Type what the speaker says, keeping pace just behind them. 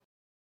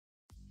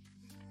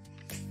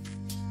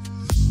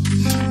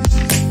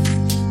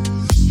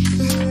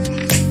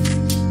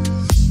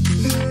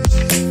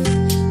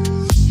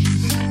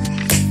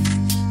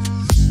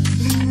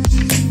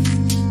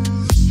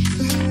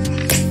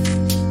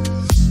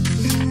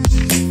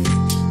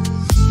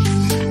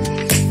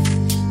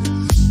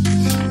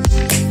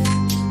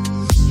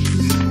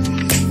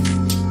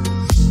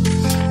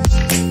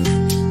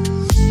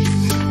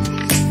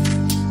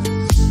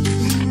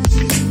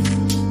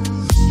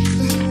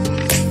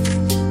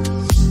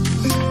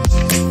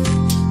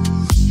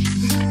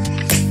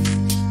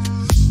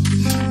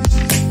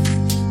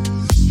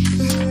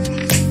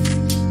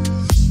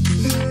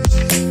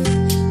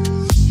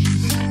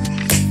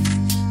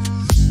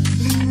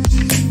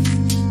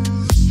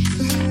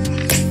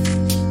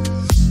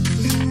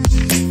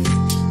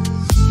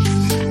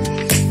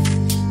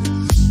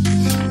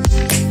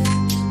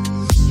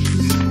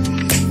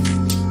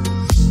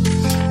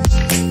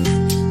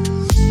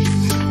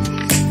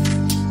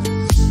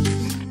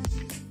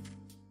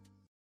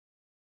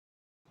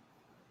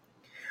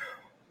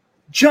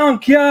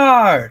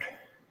Junkyard!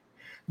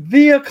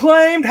 The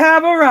acclaimed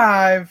have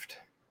arrived.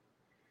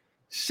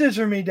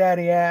 Scissor me,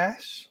 daddy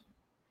ass.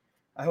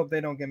 I hope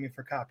they don't get me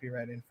for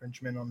copyright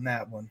infringement on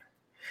that one.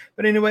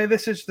 But anyway,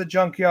 this is the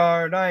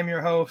Junkyard. I am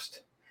your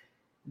host,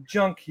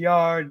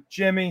 Junkyard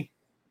Jimmy.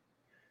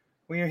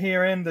 We are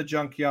here in the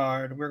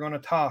Junkyard. We're going to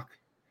talk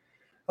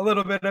a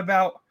little bit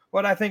about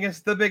what I think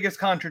is the biggest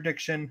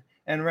contradiction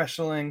in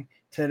wrestling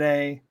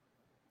today.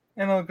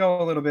 And I'll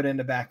go a little bit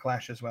into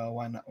Backlash as well.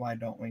 Why not? Why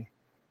don't we?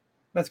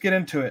 Let's get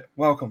into it.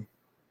 Welcome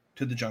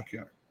to the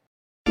Junkyard.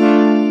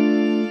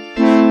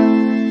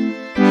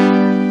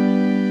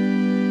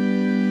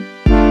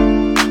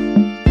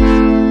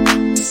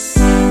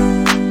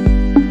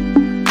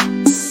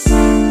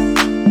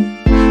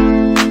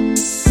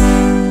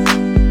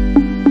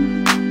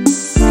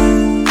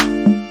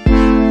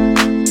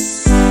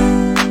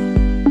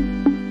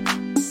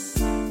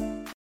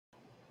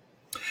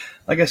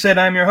 Like I said,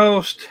 I'm your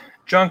host,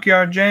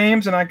 Junkyard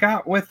James, and I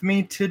got with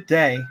me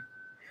today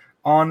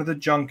on the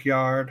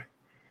Junkyard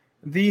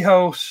the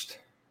host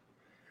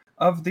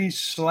of the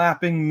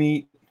Slapping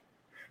Meat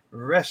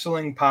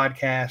Wrestling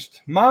Podcast,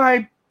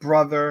 my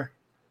brother,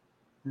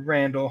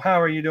 Randall. How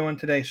are you doing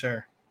today,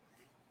 sir?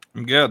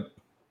 I'm good.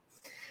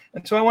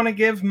 And so I want to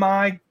give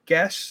my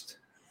guest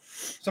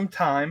some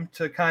time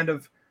to kind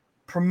of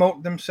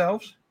promote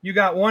themselves. You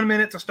got 1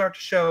 minute to start the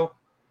show.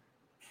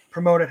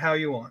 Promote it how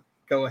you want.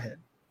 Go ahead.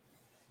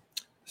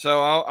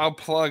 So I'll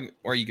plug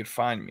where you can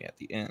find me at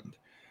the end.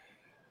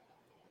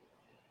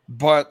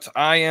 But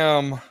I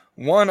am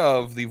one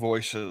of the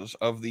voices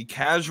of the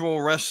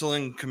casual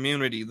wrestling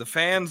community, the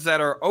fans that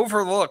are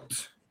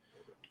overlooked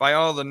by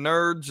all the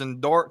nerds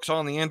and dorks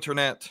on the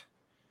internet.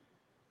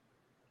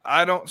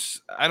 I don't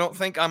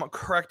think I'm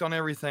correct on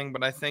everything,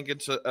 but I think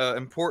it's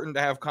important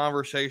to have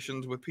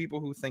conversations with people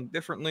who think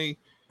differently.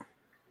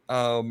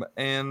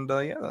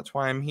 That's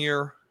why I'm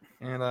here,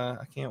 and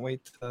I can't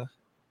wait to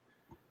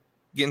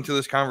get into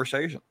this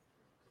conversation.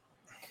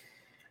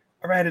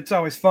 All right, it's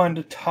always fun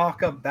to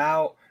talk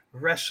about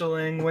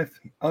wrestling with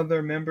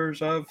other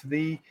members of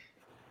the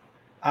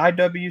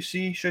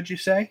IWC, should you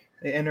say,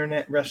 the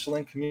Internet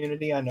Wrestling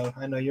Community. I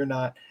know you're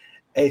not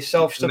a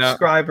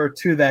self-subscriber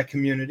to that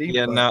community.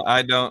 Yeah, but no,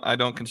 I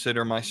don't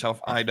consider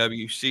myself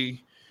IWC.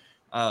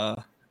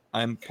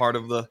 I'm part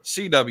of the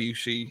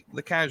CWC,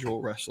 the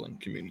Casual Wrestling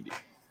Community.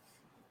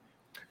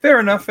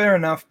 Fair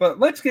enough. But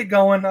let's get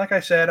going. Like I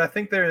said, I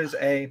think there is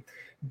a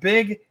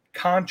big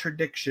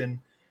contradiction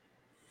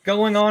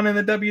going on in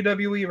the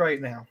WWE right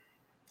now.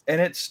 And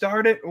it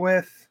started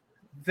with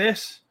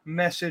this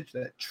message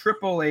that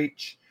Triple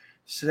H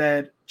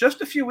said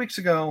just a few weeks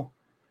ago.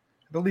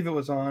 I believe it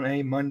was on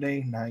a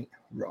Monday Night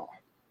Raw.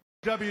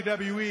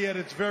 WWE at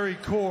its very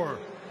core.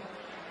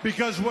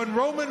 Because when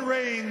Roman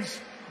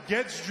Reigns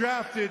gets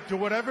drafted to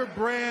whatever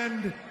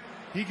brand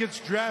he gets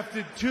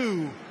drafted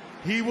to,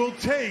 he will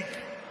take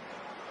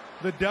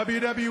the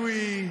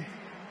WWE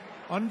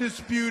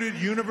Undisputed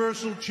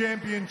Universal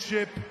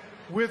Championship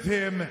with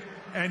him,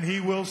 and he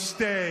will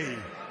stay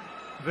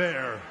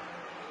there.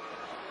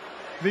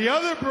 The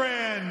other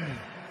brand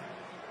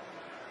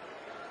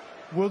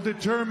will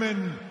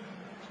determine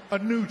a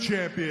new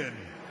champion.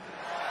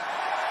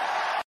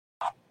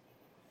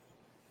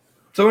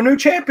 So a new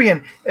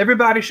champion.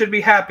 Everybody should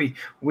be happy.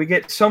 We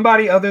get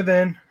somebody other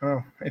than,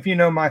 if you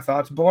know my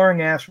thoughts,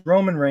 boring ass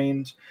Roman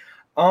Reigns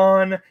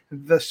on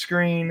the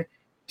screen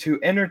to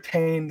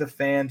entertain the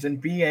fans and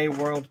be a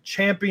world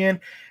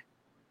champion.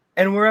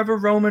 And wherever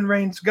Roman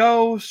Reigns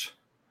goes,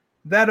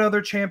 that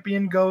other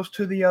champion goes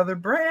to the other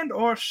brand,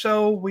 or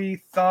so we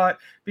thought,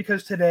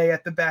 because today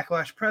at the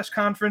Backlash press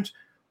conference,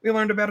 we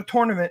learned about a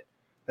tournament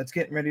that's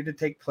getting ready to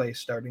take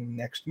place starting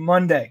next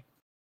Monday.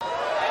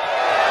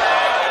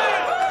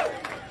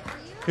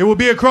 It will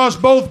be across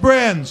both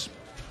brands.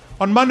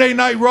 On Monday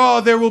Night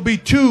Raw, there will be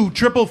 2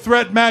 triple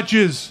threat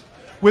matches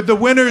with the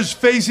winners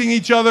facing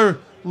each other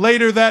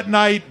later that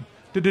night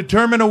to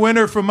determine a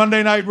winner for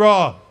Monday Night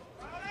Raw.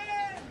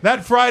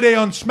 That Friday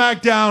on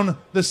SmackDown,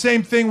 the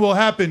same thing will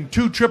happen.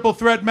 2 triple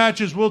threat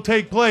matches will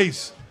take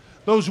place.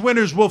 Those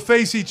winners will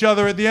face each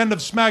other at the end of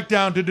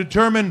SmackDown to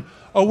determine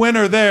a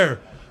winner there.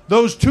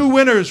 Those 2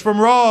 winners from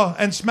Raw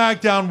and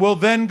SmackDown will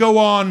then go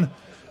on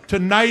to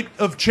Night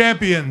of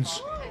Champions,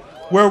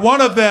 where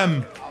one of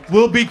them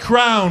will be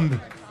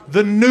crowned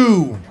the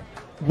new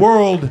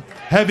World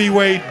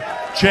Heavyweight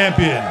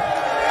Champion.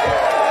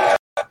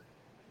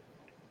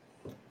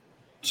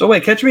 So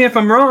wait, catch me if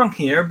I'm wrong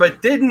here,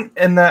 but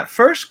in that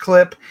first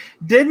clip,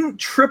 didn't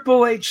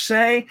Triple H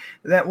say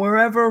that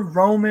wherever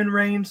Roman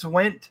Reigns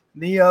went,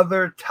 the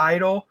other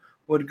title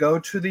would go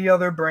to the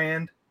other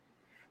brand?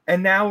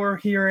 And now we're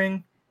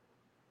hearing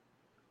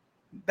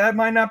that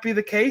might not be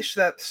the case,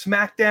 that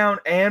SmackDown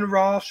and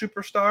Raw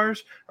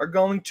superstars are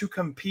going to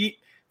compete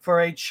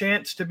for a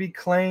chance to be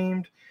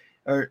claimed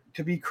or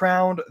to be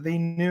crowned the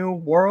new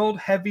World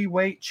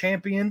Heavyweight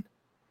Champion.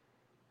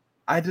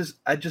 I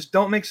just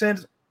don't make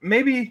sense.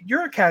 Maybe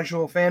you're a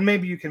casual fan.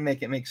 Maybe you can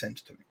make it make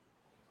sense to me.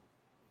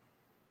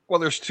 Well,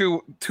 there's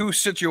two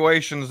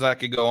situations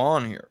that could go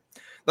on here.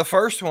 The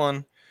first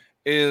one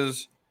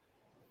is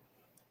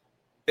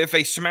if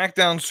a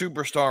SmackDown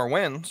superstar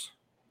wins,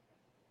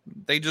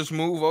 they just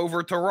move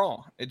over to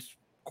Raw. It's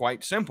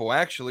quite simple,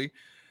 actually.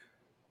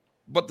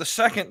 But the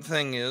second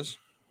thing is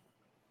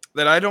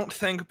that I don't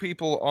think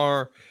people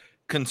are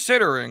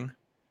considering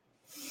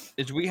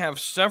is we have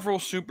several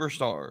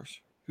superstars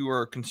who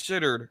are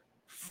considered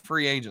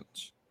free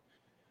agents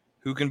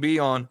who can be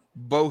on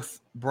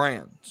both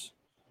brands.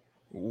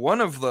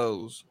 One of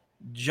those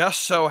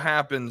just so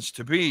happens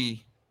to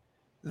be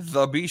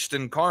the Beast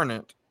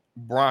Incarnate,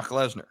 Brock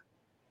Lesnar.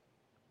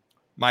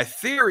 My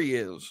theory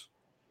is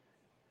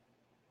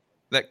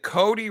that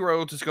Cody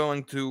Rhodes is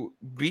going to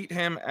beat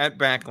him at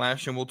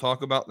Backlash, and we'll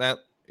talk about that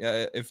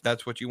if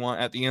that's what you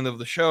want at the end of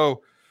the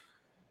show.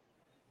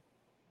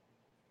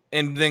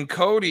 And then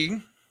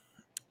Cody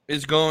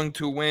is going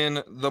to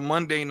win the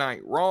Monday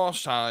Night Raw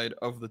side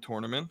of the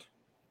tournament,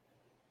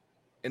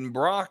 and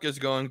Brock is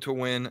going to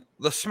win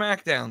the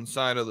SmackDown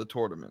side of the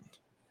tournament.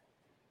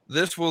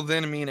 This will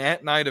then mean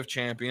at Night of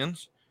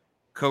Champions,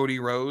 Cody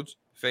Rhodes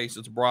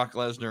faces Brock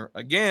Lesnar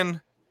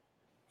again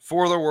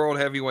for the World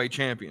Heavyweight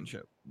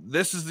Championship.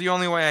 This is the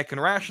only way I can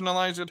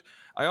rationalize it.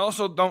 I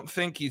also don't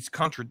think he's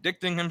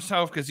contradicting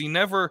himself because he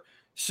never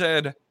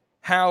said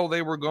how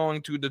they were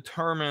going to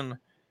determine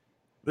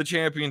the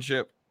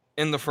championship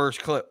in the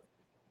first clip.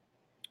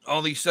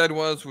 All he said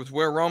was with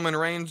where Roman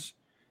Reigns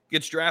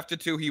gets drafted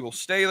to, he will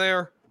stay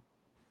there.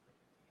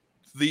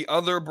 The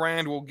other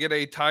brand will get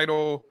a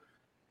title,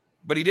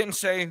 but he didn't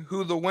say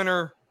who the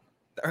winner,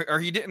 or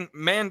he didn't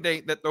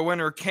mandate that the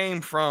winner came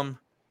from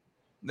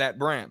that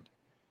brand.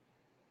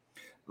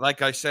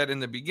 Like I said in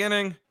the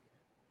beginning,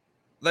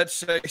 let's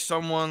say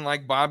someone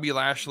like Bobby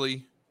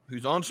Lashley,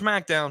 who's on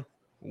SmackDown,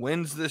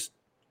 wins this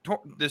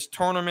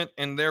tournament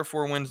and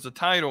therefore wins the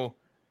title.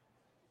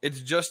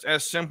 It's just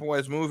as simple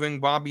as moving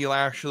Bobby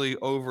Lashley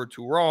over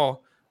to Raw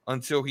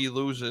until he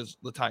loses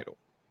the title.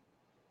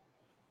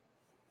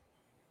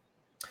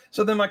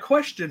 So then my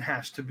question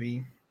has to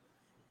be,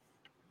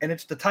 and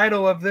it's the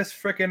title of this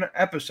freaking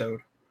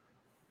episode,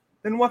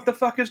 then what the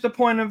fuck is the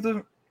point of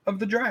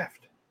the draft?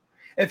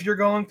 If you're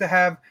going to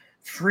have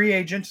free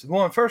agents,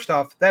 well, first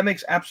off, that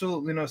makes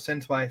absolutely no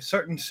sense why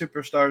certain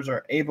superstars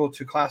are able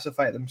to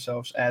classify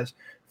themselves as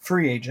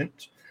free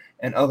agents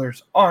and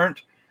others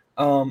aren't.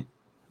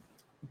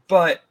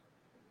 But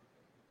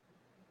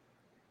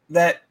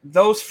that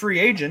those free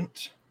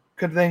agents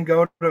could then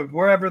go to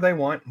wherever they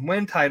want,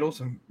 win titles,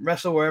 and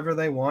wrestle wherever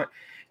they want.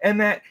 And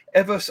that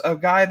if a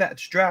guy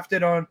that's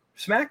drafted on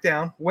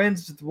SmackDown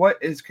wins what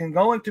is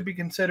going to be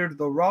considered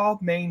the Raw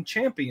main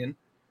champion,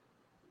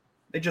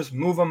 they just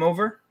move them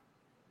over.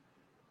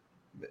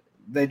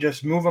 They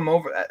just move them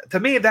over. To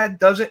me, that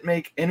doesn't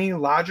make any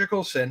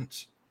logical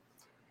sense.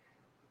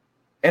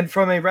 And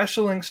from a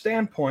wrestling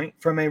standpoint,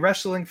 from a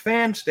wrestling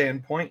fan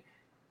standpoint,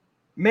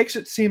 makes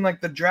it seem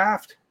like the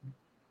draft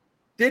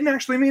didn't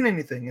actually mean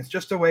anything. It's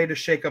just a way to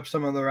shake up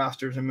some of the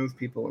rosters and move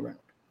people around.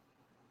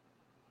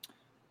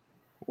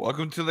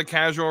 Welcome to the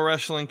casual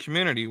wrestling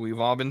community. We've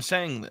all been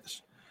saying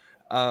this.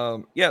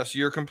 Yes,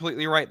 you're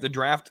completely right. The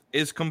draft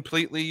is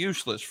completely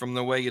useless from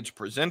the way it's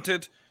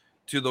presented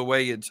to the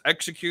way it's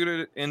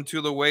executed and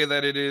to the way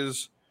that it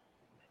is,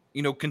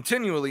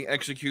 continually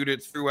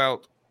executed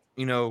throughout,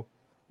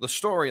 the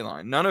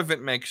storyline. None of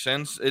it makes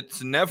sense.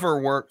 It's never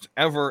worked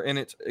ever in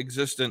its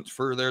existence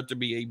for there to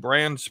be a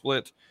brand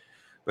split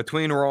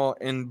between Raw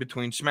and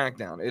between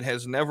SmackDown. It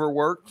has never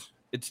worked.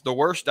 It's the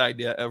worst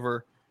idea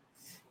ever.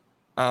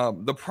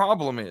 The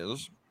problem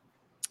is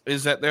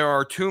that there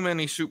are too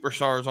many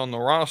superstars on the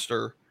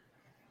roster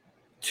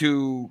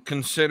to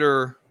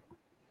consider,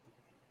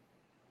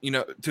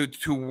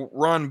 to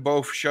run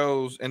both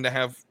shows and to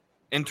have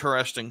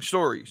interesting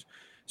stories.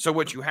 So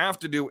what you have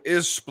to do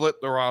is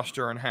split the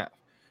roster in half.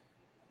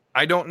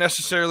 I don't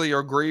necessarily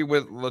agree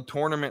with the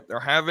tournament they're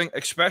having,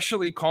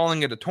 especially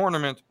calling it a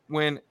tournament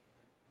when,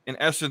 in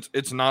essence,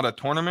 it's not a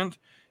tournament.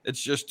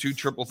 It's just 2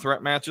 triple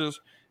threat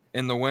matches,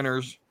 and the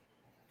winners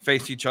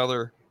face each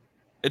other.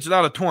 It's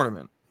not a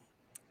tournament.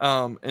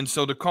 And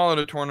so to call it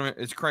a tournament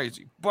is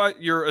crazy.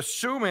 But you're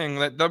assuming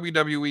that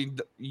WWE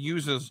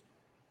uses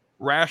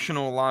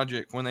rational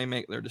logic when they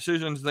make their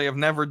decisions. They have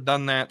never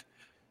done that.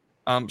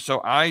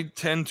 So I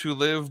tend to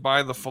live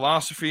by the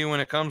philosophy when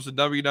it comes to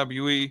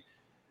WWE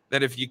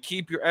that if you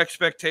keep your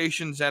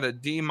expectations at a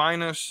D-,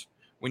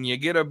 when you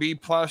get a B+,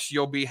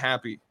 you'll be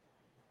happy.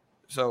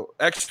 So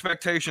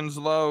expectations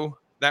low,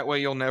 that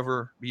way you'll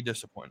never be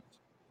disappointed.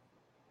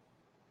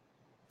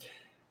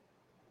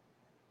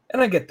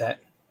 And I get that.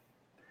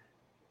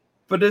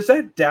 But is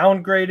that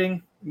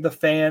downgrading the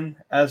fan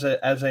as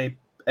an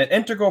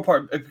integral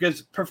part?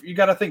 Because you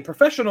got to think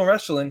professional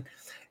wrestling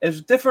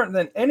is different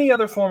than any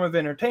other form of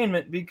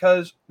entertainment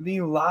because the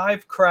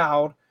live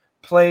crowd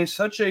plays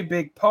such a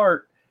big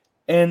part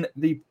in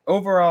the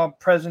overall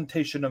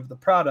presentation of the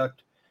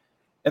product.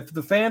 If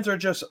the fans are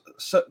just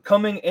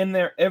coming in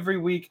there every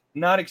week,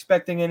 not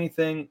expecting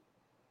anything,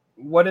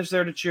 what is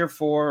there to cheer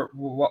for?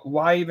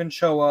 Why even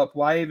show up?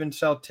 Why even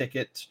sell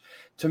tickets?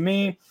 To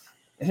me,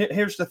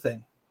 here's the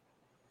thing.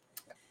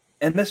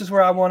 and this is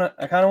where I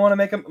kind of want to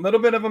make a little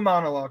bit of a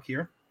monologue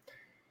here.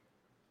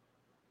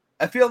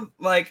 I feel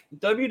like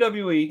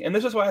WWE, and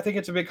this is why I think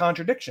it's a big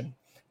contradiction,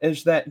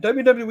 is that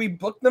WWE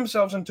booked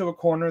themselves into a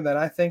corner that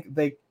I think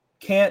they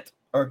can't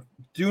or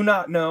do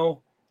not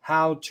know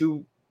how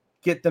to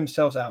get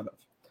themselves out of.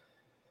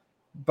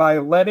 By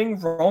letting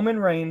Roman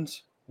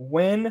Reigns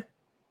win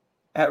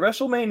at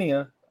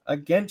WrestleMania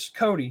against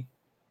Cody,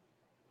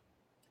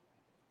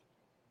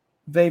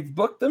 they've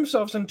booked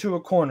themselves into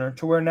a corner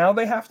to where now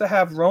they have to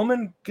have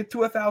Roman get to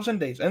 1,000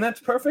 days. And that's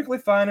perfectly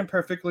fine and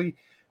perfectly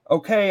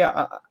okay.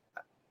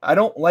 I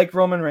don't like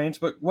Roman Reigns,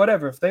 but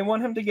whatever. If they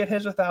want him to get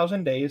his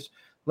 1,000 days,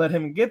 let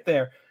him get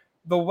there.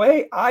 The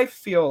way I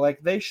feel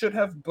like they should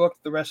have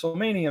booked the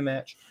WrestleMania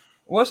match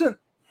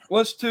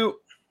was to,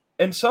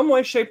 in some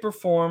way, shape, or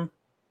form,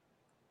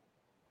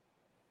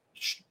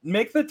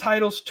 make the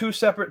titles 2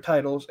 separate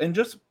titles and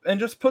just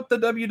put the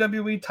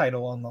WWE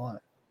title on the line.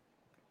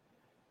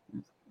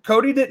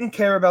 Cody didn't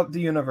care about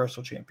the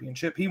Universal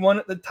Championship. He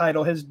wanted the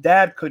title his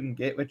dad couldn't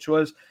get, which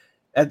was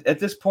at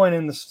this point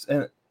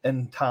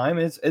in time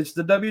is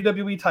the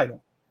WWE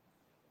title.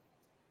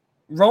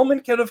 Roman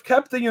could have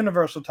kept the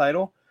Universal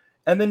title,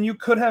 and then you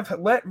could have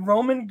let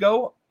Roman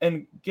go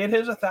and get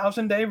his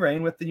 1,000-day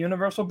reign with the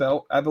Universal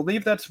belt. I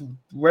believe that's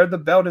where the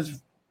belt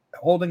is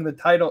holding the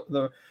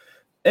title.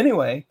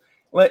 Anyway,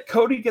 let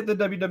Cody get the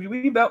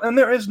WWE belt, and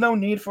there is no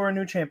need for a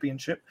new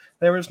championship.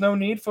 There is no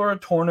need for a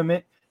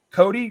tournament.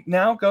 Cody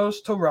now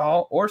goes to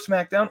Raw or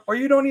SmackDown, or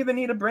you don't even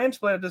need a brand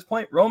split at this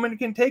point. Roman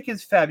can take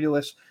his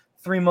fabulous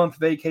 3-month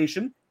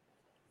vacation,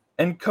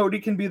 and Cody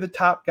can be the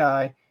top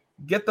guy,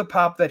 get the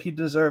pop that he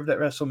deserved at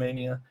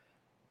WrestleMania.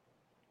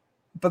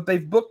 But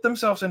they've booked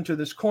themselves into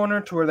this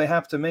corner to where they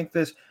have to make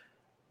this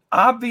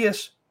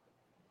obvious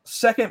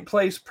second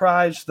place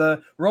prize.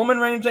 The Roman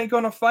Reigns ain't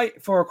going to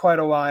fight for quite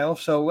a while,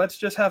 so let's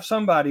just have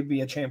somebody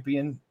be a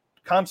champion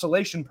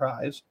consolation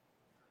prize.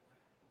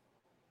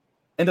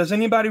 And does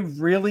anybody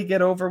really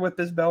get over with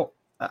this belt?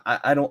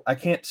 I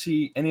can't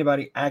see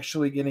anybody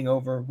actually getting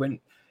over when,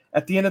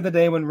 at the end of the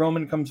day, when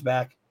Roman comes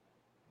back,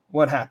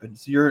 what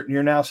happens?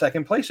 You're now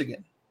second place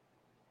again.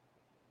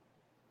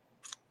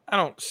 I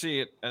don't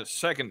see it as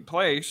second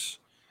place.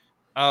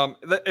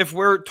 If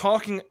we're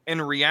talking in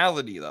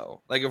reality,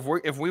 though, like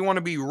if we want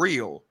to be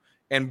real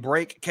and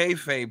break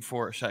kayfabe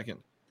for a second,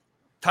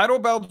 title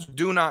belts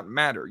do not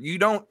matter. You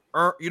don't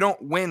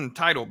win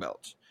title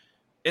belts.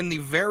 In the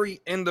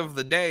very end of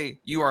the day,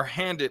 you are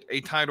handed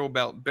a title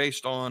belt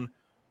based on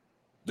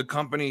the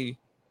company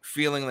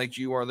feeling like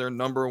you are their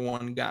number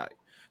one guy.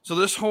 So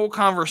this whole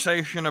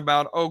conversation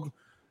about,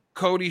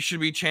 Cody should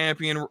be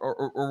champion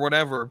or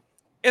whatever,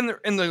 in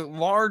the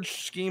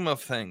large scheme of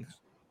things,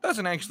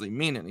 doesn't actually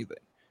mean anything.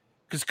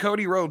 Because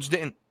Cody Rhodes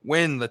didn't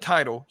win the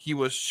title. He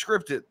was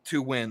scripted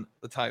to win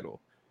the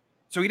title.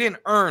 So he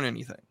didn't earn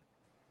anything.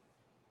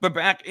 But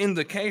back in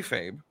the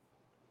kayfabe,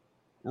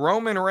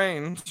 Roman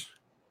Reigns,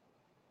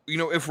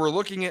 if we're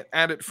looking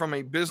at it from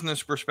a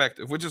business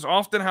perspective, which is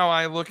often how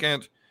I look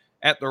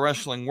at the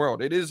wrestling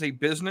world. It is a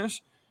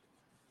business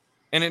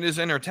and it is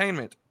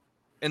entertainment.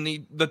 And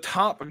the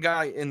top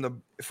guy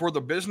for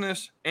the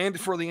business and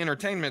for the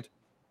entertainment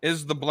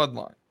is the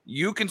bloodline.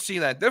 You can see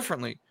that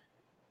differently,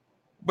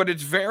 but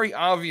it's very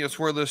obvious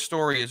where this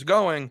story is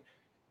going,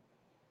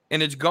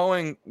 and it's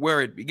going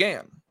where it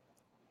began.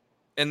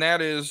 And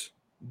that is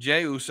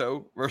Jey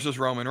Uso versus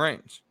Roman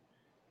Reigns.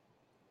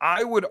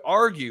 I would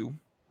argue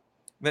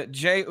that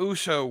Jey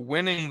Uso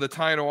winning the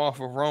title off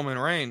of Roman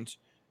Reigns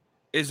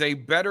is a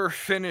better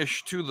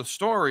finish to the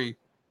story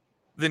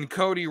than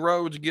Cody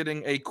Rhodes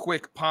getting a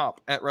quick pop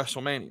at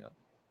WrestleMania.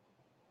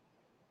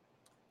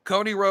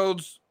 Cody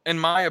Rhodes, in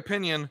my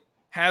opinion,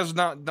 has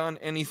not done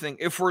anything.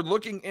 If we're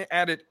looking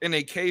at it in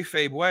a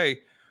kayfabe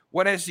way,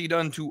 what has he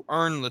done to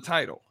earn the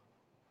title?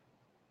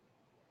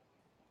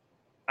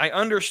 I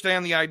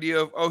understand the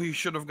idea of, he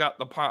should have got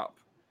the pop.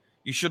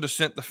 You should have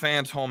sent the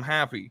fans home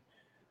happy.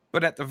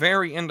 But at the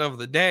very end of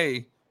the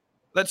day,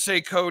 let's say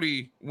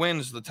Cody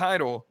wins the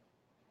title.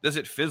 Does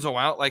it fizzle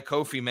out like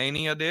Kofi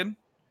Mania did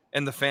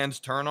and the fans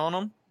turn on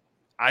him?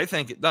 I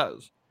think it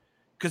does.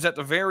 Because at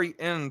the very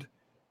end,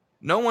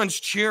 no one's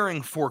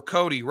cheering for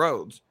Cody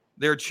Rhodes.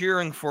 They're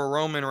cheering for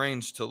Roman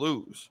Reigns to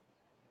lose,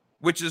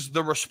 which is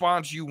the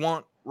response you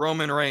want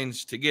Roman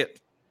Reigns to get.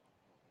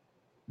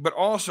 But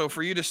also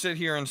for you to sit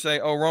here and say,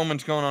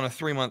 Roman's going on a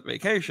 3-month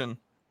vacation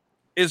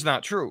is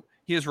not true.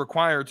 He is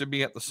required to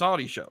be at the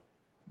Saudi show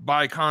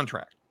by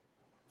contract.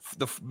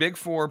 The Big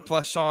Four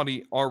plus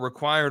Saudi are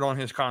required on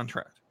his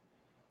contract.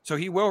 So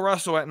he will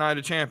wrestle at Night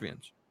of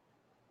Champions.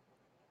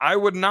 I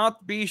would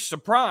not be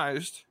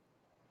surprised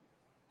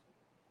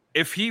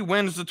if he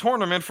wins the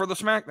tournament for the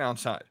SmackDown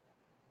side.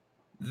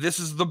 This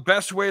is the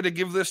best way to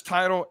give this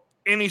title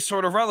any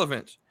sort of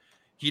relevance.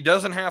 He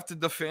doesn't have to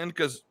defend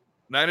because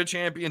Night of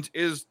Champions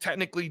is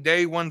technically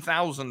day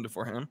 1,000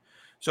 for him.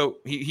 So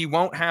he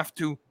won't have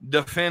to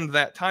defend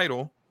that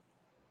title.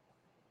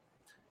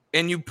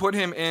 And you put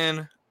him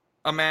in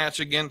a match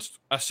against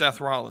a Seth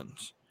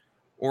Rollins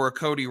or a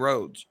Cody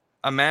Rhodes.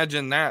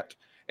 Imagine that.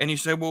 And you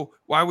say, well,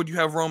 why would you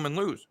have Roman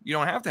lose? You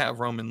don't have to have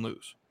Roman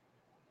lose.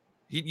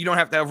 You don't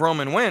have to have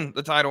Roman win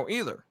the title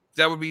either.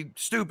 That would be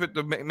stupid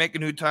to make a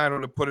new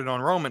title to put it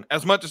on Roman.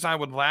 As much as I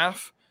would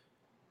laugh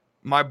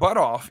my butt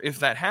off if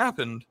that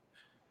happened,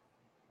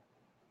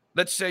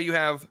 let's say you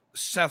have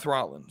Seth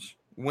Rollins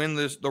win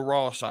the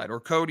Raw side or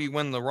Cody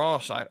win the Raw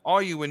side.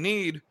 All you would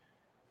need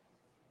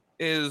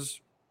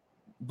is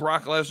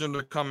Brock Lesnar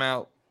to come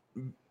out,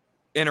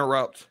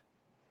 interrupt,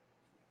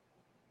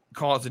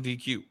 cause a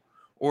DQ.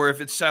 Or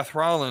if it's Seth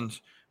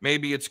Rollins,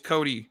 maybe it's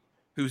Cody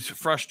who's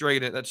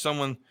frustrated that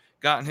someone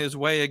got in his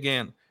way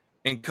again,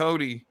 and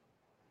Cody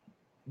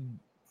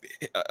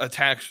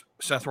attacks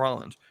Seth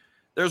Rollins.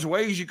 There's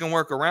ways you can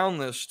work around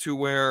this to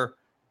where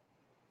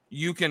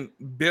you can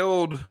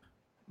build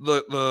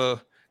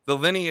the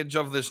lineage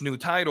of this new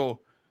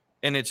title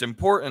and its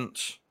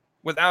importance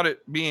without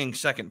it being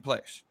second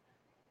place.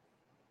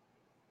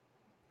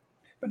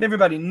 But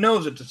everybody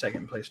knows it's a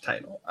second place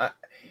title.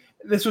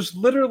 This was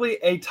literally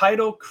a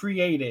title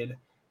created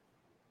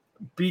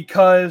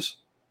because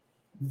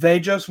they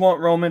just want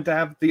Roman to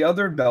have the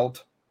other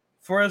belt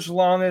for as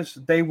long as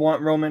they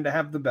want Roman to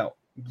have the belt.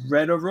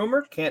 Read a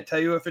rumor, can't tell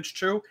you if it's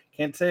true,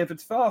 can't say if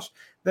it's false,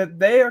 that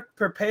they are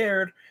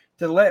prepared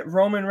to let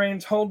Roman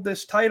Reigns hold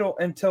this title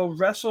until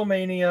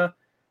WrestleMania,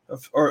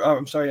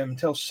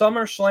 until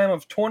SummerSlam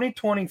of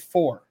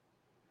 2024.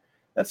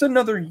 That's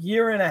another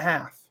year and a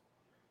half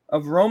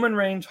of Roman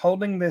Reigns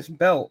holding this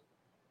belt.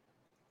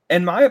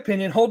 In my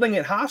opinion, holding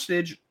it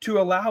hostage to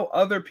allow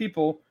other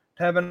people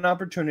to have an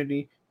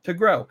opportunity to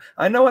grow.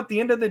 I know at the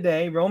end of the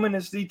day, Roman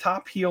is the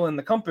top heel in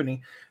the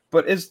company,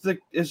 but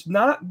it's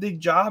not the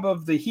job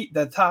of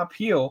the top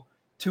heel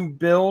to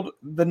build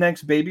the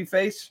next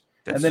babyface.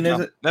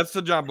 That's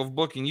the job of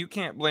booking. You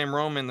can't blame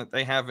Roman that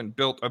they haven't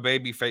built a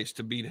babyface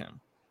to beat him.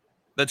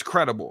 That's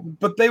credible.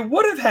 But they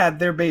would have had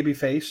their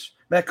babyface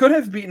that could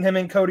have beaten him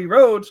in Cody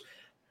Rhodes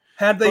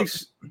had they.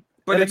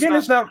 But again,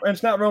 it's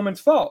not Roman's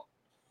fault.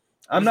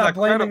 I'm not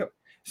blaming.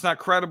 It's not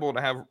credible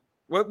to have.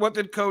 What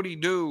did Cody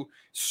do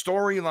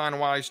storyline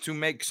wise to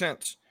make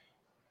sense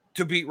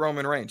to beat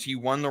Roman Reigns? He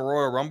won the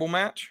Royal Rumble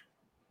match.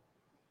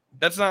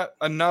 That's not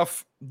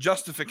enough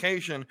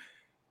justification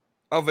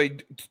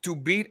to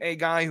beat a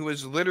guy who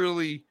has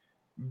literally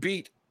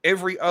beat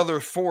every other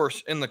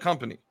force in the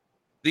company.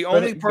 The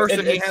only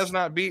person he has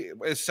not beat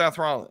is Seth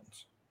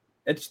Rollins.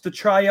 It's the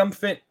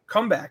triumphant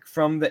comeback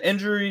from the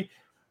injury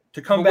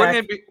to come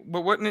back.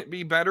 Wouldn't it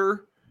be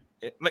better?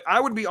 I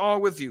would be all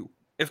with you.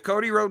 If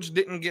Cody Rhodes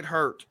didn't get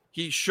hurt,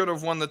 he should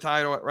have won the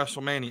title at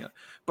WrestleMania.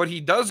 But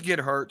he does get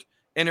hurt,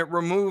 and it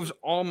removes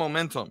all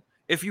momentum.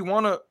 If you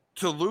want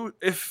to lose,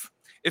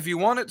 if you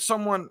wanted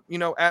someone,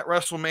 at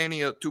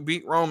WrestleMania to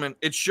beat Roman,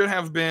 it should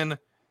have been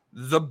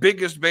the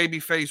biggest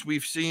babyface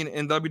we've seen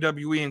in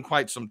WWE in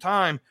quite some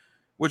time,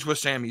 which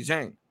was Sami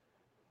Zayn.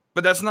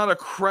 But that's not a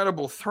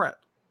credible threat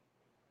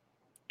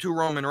to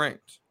Roman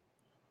Reigns.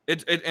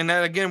 And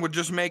that, again, would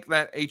just make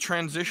that a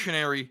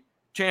transitionary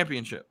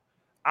championship.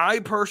 I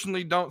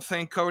personally don't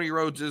think Cody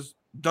Rhodes is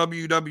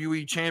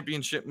WWE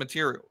championship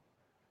material.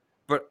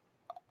 But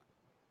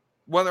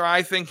whether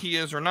I think he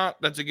is or not,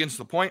 that's against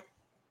the point.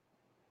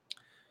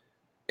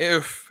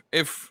 If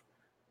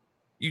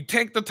you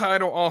take the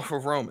title off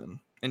of Roman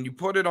and you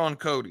put it on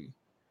Cody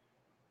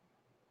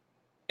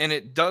and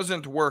it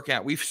doesn't work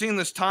out, we've seen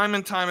this time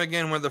and time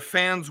again where the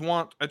fans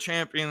want a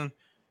champion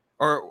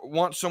or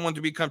want someone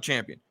to become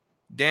champion.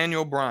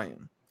 Daniel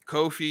Bryan,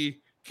 Kofi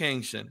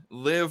Kingston,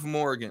 Liv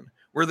Morgan,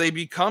 where they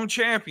become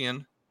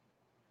champion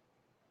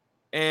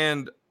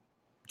and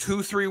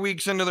 2-3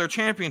 weeks into their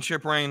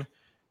championship reign,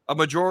 a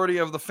majority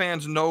of the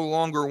fans no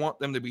longer want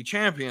them to be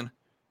champion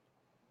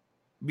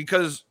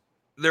because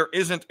there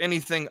isn't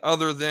anything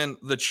other than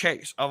the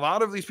chase. A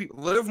lot of these people,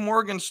 Liv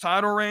Morgan's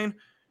title reign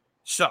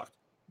sucked,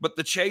 but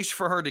the chase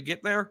for her to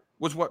get there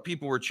was what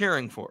people were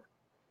cheering for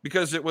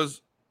because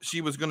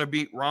she was going to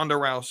beat Ronda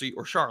Rousey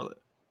or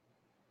Charlotte.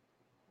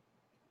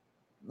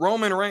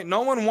 Roman Reigns,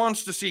 no one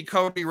wants to see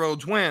Cody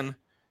Rhodes win.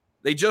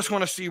 They just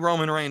want to see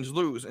Roman Reigns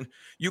lose. And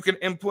you can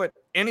input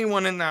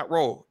anyone in that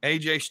role.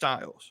 AJ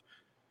Styles,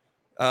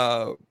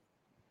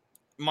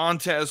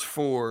 Montez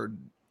Ford,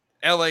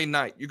 LA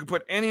Knight. You could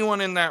put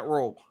anyone in that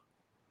role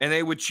and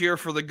they would cheer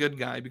for the good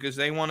guy because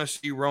they want to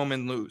see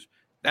Roman lose.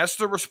 That's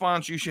the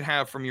response you should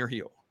have from your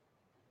heel.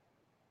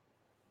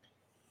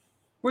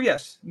 Well,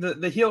 yes,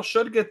 the heel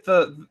should get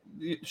the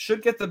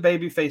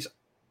babyface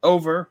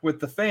over with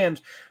the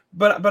fans,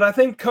 but I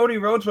think Cody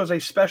Rhodes was a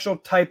special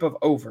type of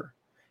over.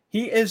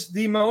 He is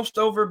the most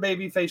over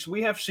babyface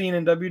we have seen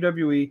in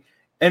WWE,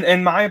 and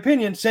in my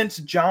opinion, since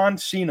John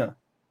Cena.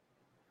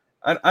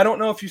 I don't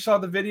know if you saw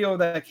the video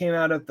that came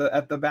out at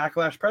the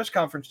Backlash press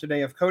conference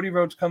today of Cody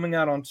Rhodes coming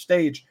out on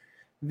stage.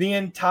 The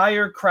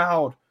entire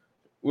crowd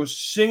was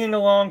singing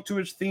along to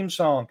his theme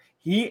song.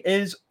 He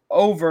is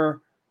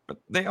over. But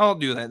they all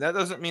do that. That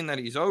doesn't mean that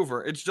he's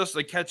over. It's just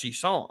a catchy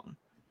song.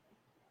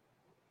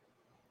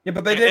 Yeah,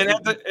 but they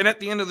didn't. And at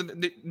the end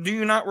of do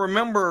you not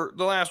remember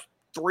the last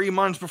 3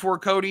 months before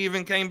Cody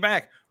even came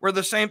back, where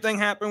the same thing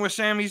happened with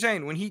Sami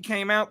Zayn when he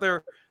came out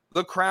there?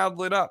 The crowd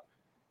lit up.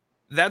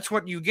 That's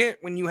what you get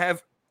when you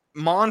have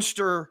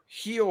monster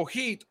heel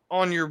heat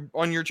on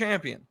your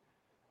champion.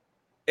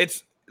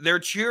 They're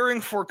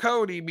cheering for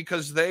Cody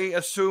because they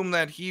assume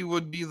that he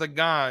would be the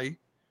guy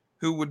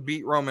who would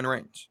beat Roman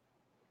Reigns.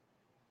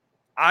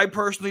 I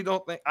personally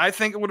I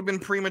think it would have been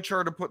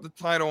premature to put the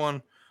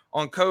title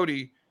on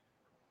Cody,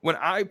 when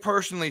I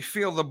personally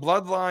feel the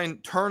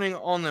bloodline turning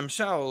on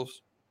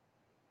themselves,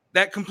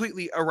 that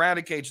completely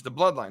eradicates the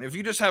bloodline. If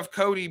you just have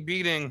Cody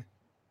beating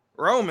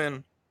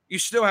Roman, you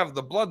still have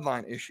the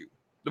bloodline issue.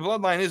 The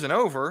bloodline isn't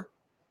over,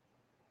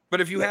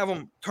 but if you have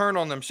them turn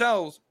on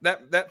themselves,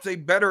 that's a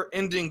better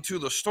ending to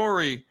the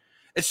story,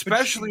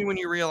 especially when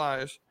you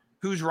realize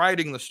who's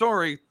writing the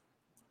story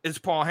is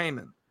Paul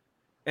Heyman.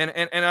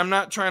 And I'm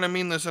not trying to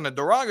mean this in a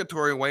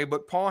derogatory way,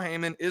 but Paul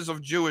Heyman is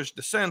of Jewish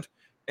descent,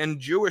 and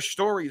Jewish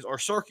stories are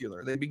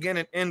circular. They begin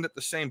and end at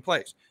the same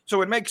place.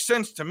 So it makes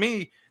sense to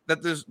me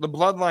that the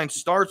bloodline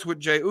starts with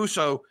Jey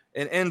Uso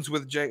and ends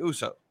with Jey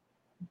Uso.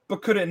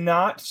 But could it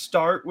not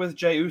start with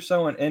Jey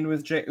Uso and end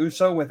with Jey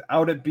Uso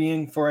without it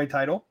being for a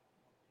title?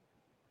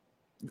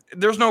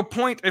 There's no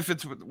point if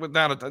it's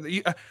without a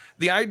title.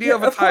 The idea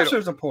of a title. Of course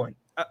there's a point.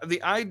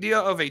 The idea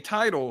of a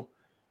title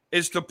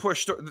is to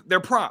push. They're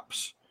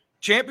props.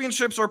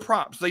 Championships are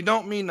props. They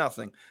don't mean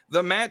nothing.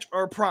 The match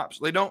are props.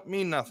 They don't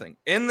mean nothing.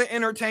 In the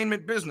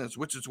entertainment business,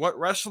 which is what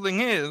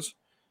wrestling is,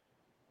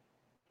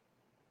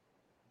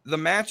 the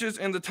matches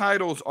and the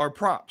titles are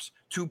props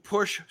to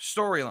push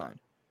storyline.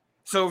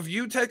 So if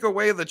you take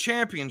away the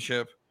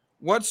championship,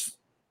 what's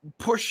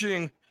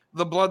pushing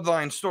the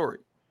bloodline story?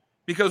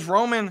 Because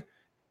Roman's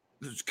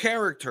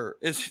character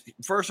is,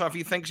 first off,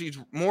 he thinks he's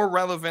more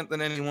relevant than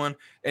anyone,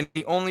 and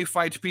he only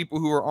fights people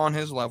who are on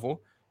his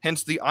level.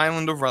 Hence the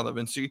island of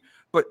relevancy.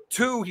 But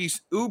two,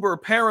 he's uber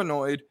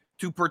paranoid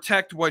to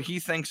protect what he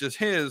thinks is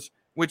his,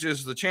 which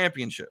is the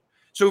championship.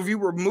 So if you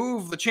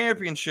remove the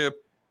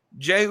championship,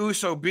 Jey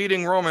Uso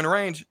beating Roman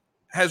Reigns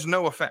has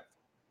no effect.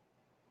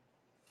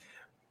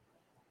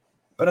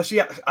 But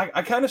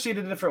I kind of see it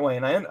a different way,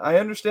 and I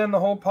understand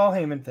the whole Paul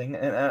Heyman thing,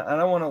 and I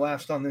don't want to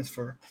last on this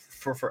for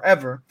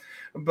forever.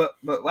 But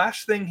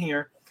last thing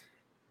here,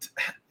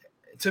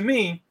 to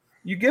me,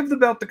 you give the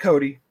belt to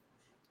Cody.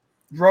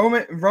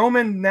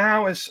 Roman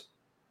now is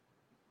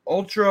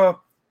ultra,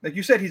 like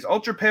you said, he's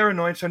ultra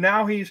paranoid. So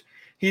now he's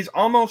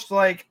almost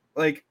like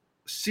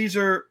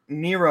Caesar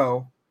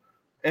Nero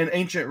in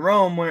ancient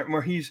Rome,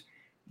 where he's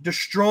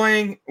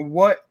destroying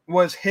what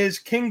was his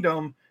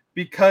kingdom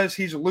because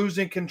he's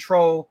losing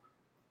control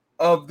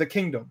of the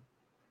kingdom.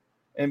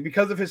 And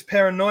because of his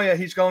paranoia,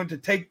 he's going to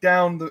take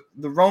down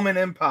the Roman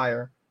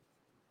Empire.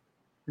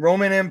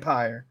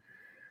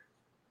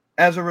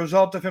 As a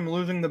result of him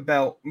losing the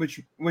belt,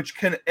 which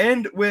can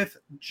end with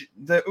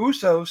the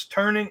Usos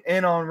turning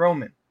in on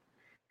Roman.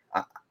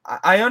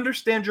 I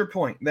understand your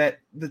point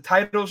that the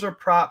titles are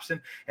props,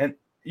 and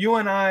you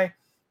and I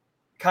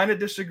kind of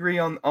disagree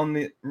on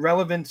the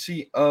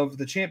relevancy of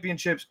the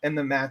championships and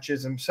the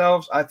matches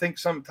themselves. I think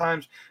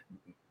sometimes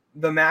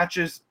the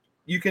matches,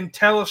 you can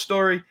tell a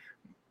story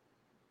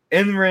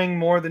in ring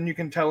more than you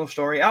can tell a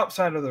story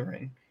outside of the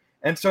ring.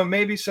 And so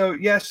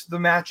yes, the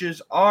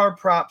matches are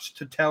props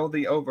to tell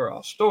the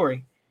overall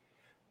story.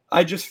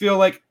 I just feel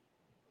like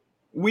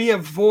we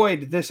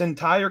avoid this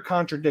entire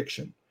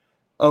contradiction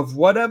of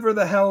whatever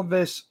the hell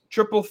this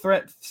triple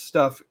threat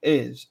stuff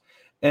is.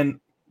 And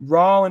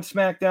Raw and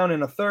SmackDown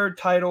and a third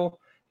title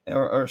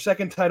or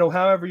second title,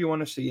 however you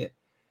want to see it.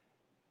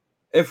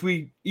 If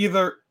we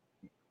either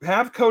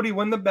have Cody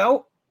win the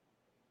belt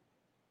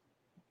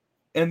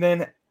and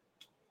then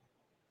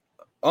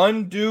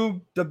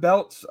undo the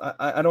belts.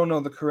 I don't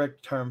know the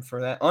correct term for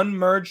that.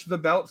 Unmerge the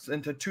belts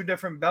into two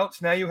different belts.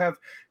 Now you have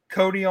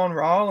Cody on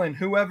Raw and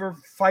whoever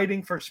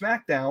fighting for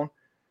SmackDown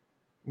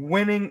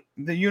winning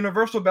the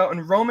Universal belt.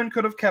 And Roman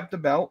could have kept the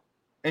belt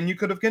and you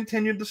could have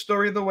continued the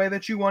story the way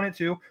that you wanted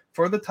to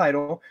for the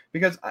title.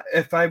 Because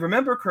if I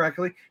remember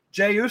correctly,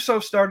 Jey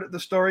Uso started the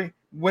story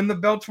when the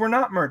belts were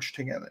not merged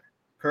together.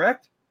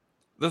 Correct?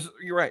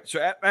 You're right. So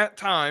at that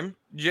time,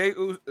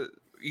 the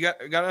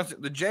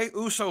Jey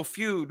Uso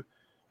feud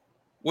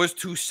was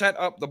to set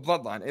up the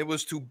bloodline. It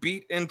was to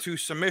beat into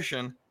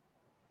submission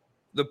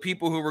the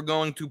people who were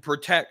going to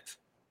protect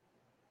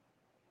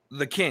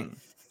the king,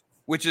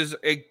 which is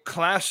a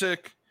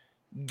classic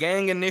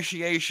gang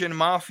initiation,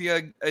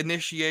 mafia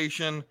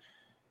initiation.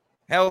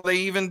 Hell, they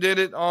even did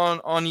it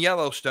on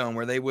Yellowstone,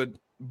 where they would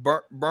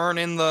burn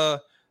in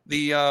the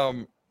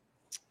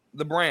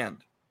brand.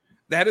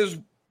 That is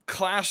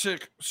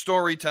classic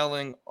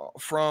storytelling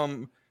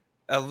from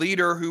a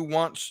leader who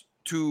wants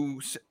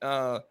to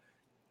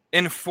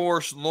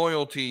enforce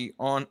loyalty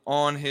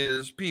on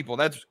his people.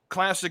 That's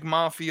classic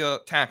mafia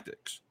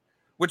tactics,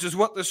 which is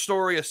what the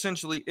story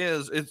essentially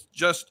is. It's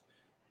just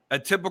a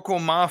typical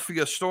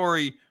mafia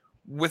story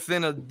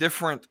within a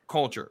different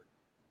culture.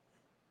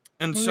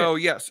 And so,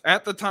 yes,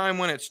 at the time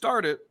when it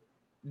started,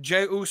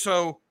 Jey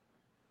Uso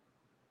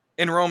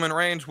and Roman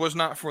Reigns was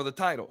not for the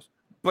titles,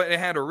 but it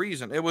had a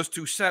reason. It was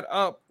to set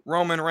up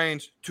Roman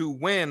Reigns to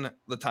win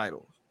the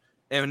titles.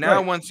 And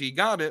now once he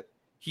got it,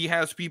 he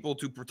has people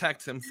to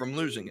protect him from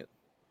losing it.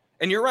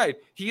 And you're right,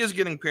 he is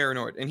getting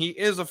paranoid, and he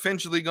is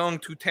eventually going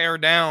to tear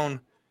down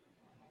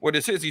what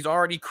it is. He's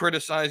already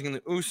criticizing the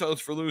Usos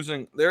for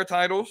losing their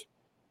titles,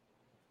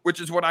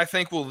 which is what I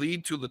think will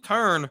lead to the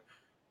turn.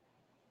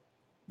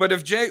 But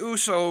if Jey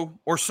Uso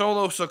or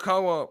Solo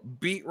Sikoa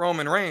beat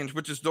Roman Reigns,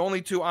 which is the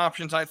only two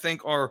options I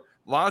think are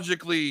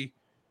logically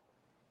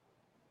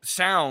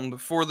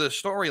sound for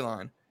this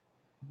storyline,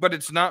 but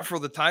it's not for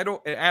the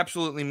title, it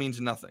absolutely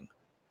means nothing.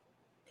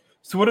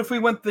 So what if we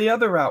went the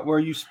other route where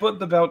you split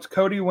the belts,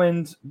 Cody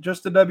wins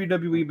just the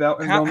WWE belt,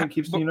 and Roman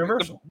keeps the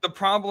Universal? The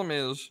problem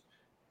is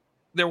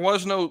there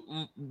was no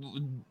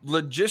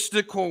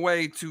logistical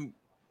way to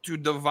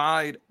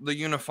divide the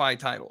unified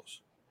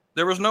titles.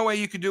 There was no way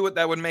you could do it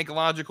that would make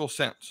logical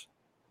sense.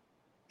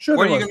 Sure.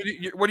 What are you going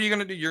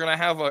to do? You're going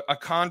to have a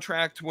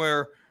contract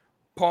where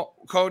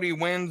Cody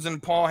wins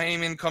and Paul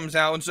Heyman comes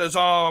out and says,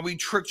 "Oh, we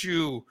tricked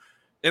you.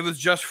 It was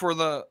just for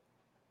the..."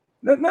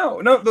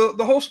 No.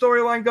 The whole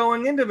storyline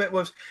going into it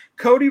was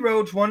Cody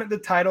Rhodes wanted the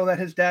title that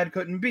his dad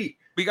couldn't beat.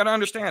 We got to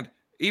understand,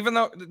 even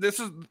though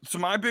so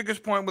my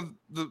biggest point with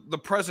the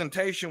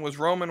presentation was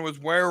Roman was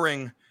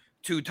wearing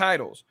two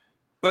titles,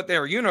 but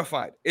they're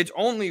unified. It's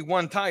only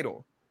one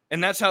title,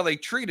 and that's how they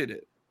treated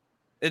it.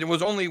 It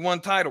was only one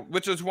title,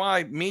 which is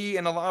why me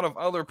and a lot of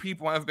other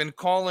people have been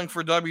calling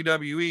for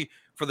WWE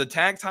for the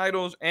tag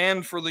titles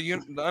and for the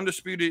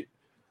undisputed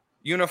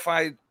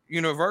unified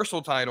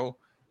universal title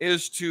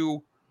is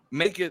to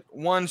make it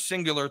one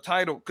singular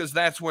title, because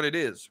that's what it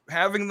is.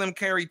 Having them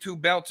carry two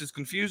belts is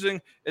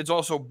confusing. It's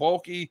also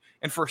bulky.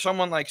 And for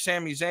someone like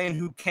Sami Zayn,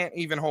 who can't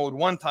even hold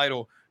one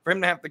title, for him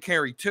to have to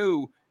carry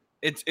two,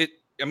 I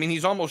mean,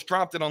 he's almost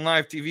dropped it on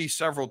live TV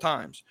several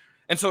times.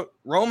 And so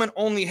Roman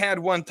only had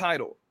one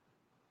title.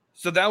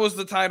 So that was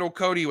the title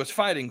Cody was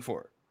fighting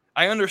for.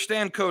 I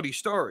understand Cody's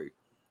story,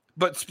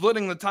 but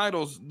splitting the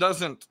titles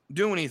doesn't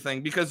do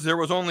anything because there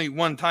was only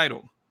one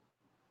title.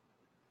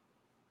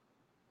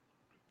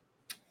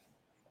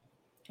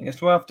 I guess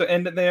we'll have to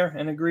end it there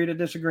and agree to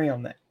disagree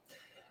on that.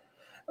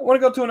 I want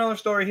to go to another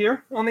story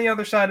here on the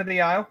other side of the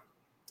aisle.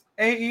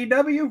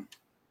 AEW,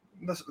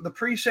 the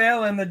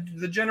pre-sale and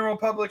the general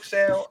public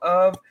sale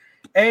of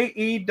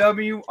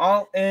AEW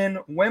All-In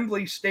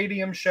Wembley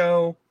Stadium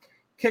show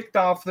kicked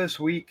off this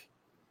week.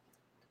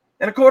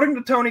 And according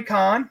to Tony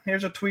Khan,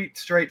 here's a tweet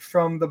straight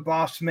from the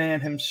boss man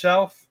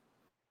himself.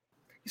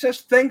 He says,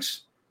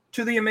 "Thanks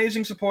to the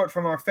amazing support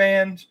from our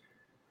fans,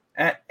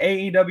 at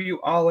AEW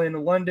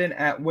All-In London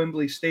at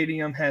Wembley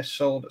Stadium has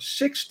sold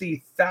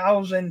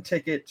 60,000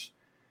 tickets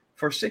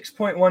for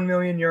 6.1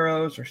 million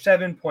euros or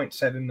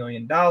 $7.7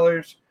 million.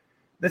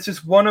 This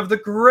is one of the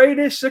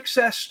greatest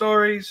success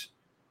stories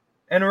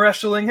in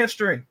wrestling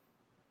history.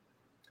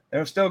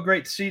 There are still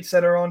great seats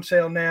that are on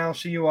sale now.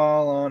 See you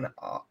all on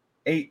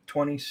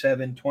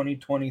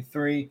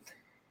 8/27/2023.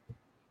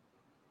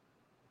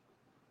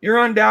 You're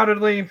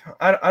undoubtedly,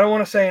 I don't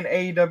want to say an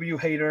AEW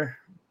hater,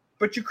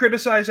 but you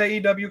criticize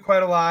AEW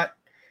quite a lot.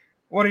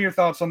 What are your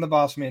thoughts on the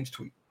boss man's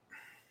tweet?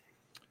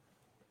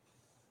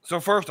 So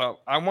first off,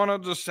 I want to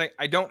just say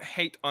I don't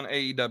hate on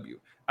AEW.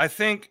 I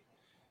think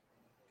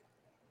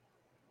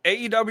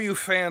AEW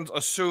fans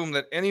assume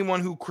that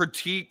anyone who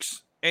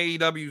critiques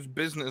AEW's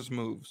business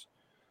moves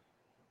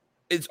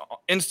is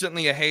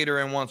instantly a hater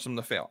and wants them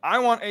to fail. I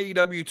want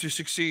AEW to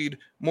succeed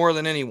more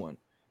than anyone,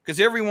 because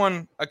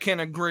everyone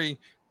can agree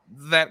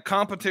that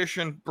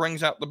competition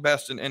brings out the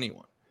best in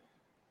anyone.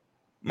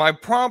 My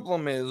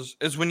problem is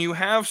when you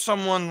have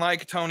someone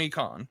like Tony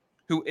Khan,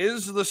 who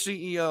is the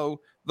CEO,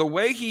 the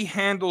way he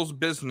handles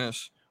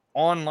business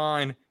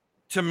online,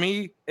 to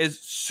me, is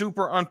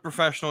super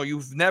unprofessional.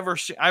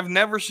 I've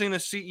never seen a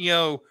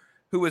CEO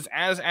who is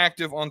as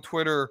active on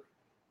Twitter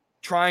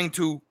trying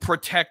to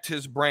protect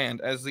his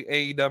brand as the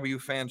AEW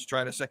fans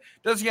try to say.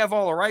 Does he have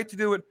all the right to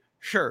do it?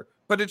 Sure.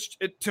 But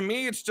to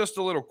me, it's just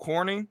a little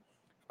corny.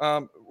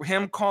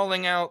 Him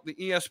calling out the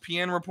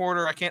ESPN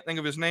reporter, I can't think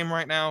of his name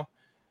right now,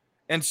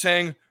 and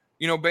saying,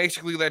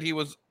 basically that he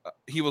was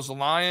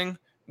lying.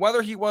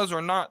 Whether he was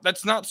or not,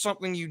 that's not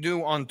something you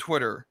do on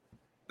Twitter.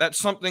 That's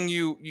something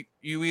you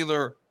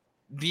either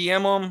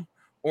DM him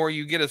or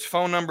you get his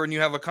phone number and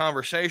you have a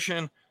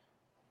conversation.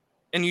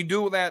 And you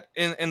do that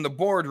in the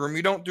boardroom.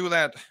 You don't do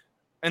that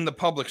in the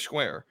public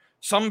square.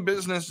 Some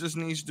business just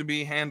needs to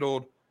be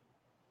handled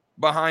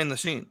behind the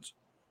scenes.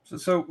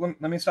 So let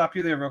me stop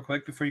you there real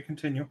quick before you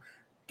continue.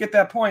 Get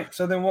that point.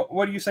 So then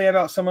what do you say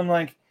about someone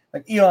like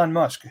Elon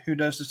Musk, who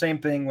does the same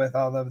thing with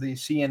all of the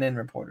CNN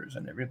reporters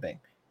and everything?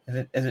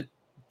 Is it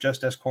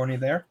just as corny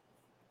there?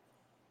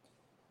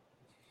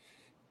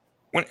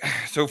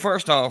 So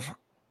first off,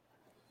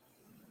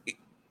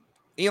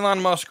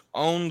 Elon Musk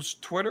owns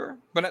Twitter,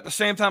 but at the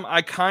same time,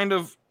 I kind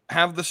of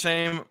have the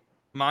same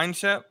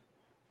mindset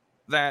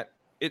that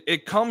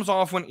it comes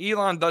off when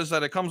Elon does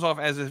that, it comes off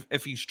as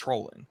if he's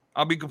trolling.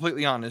 I'll be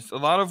completely honest. A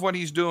lot of what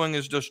he's doing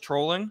is just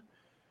trolling.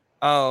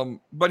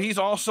 But he's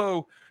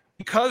also,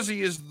 because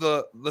he is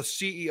the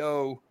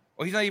CEO,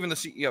 well, he's not even the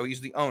CEO,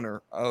 he's the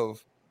owner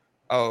of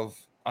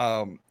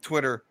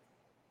Twitter.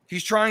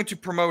 He's trying to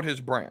promote his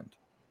brand.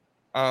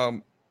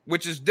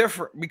 which is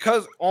different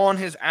because on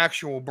his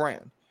actual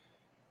brand.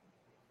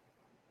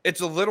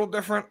 It's a little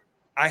different.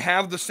 I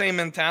have the same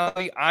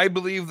mentality. I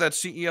believe that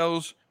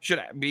CEOs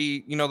should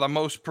be, the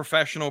most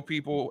professional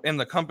people in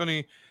the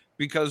company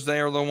because they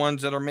are the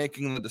ones that are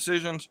making the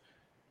decisions.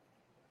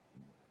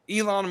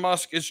 Elon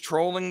Musk is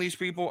trolling these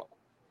people.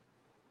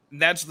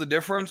 That's the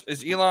difference.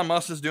 Is Elon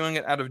Musk is doing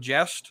it out of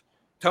jest.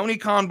 Tony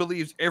Khan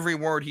believes every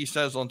word he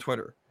says on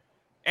Twitter.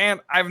 And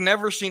I've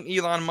never seen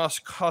Elon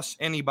Musk cuss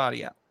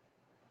anybody out,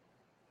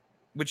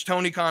 which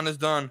Tony Khan has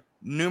done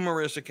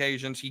numerous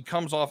occasions. He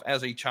comes off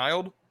as a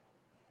child.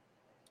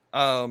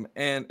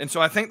 And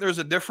so I think there's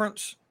a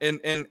difference in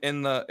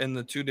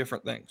the two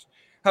different things.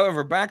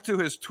 However, back to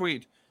his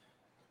tweet,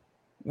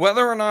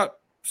 whether or not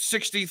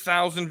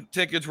 60,000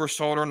 tickets were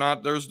sold or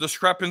not, there's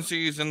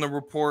discrepancies in the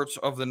reports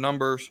of the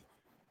numbers.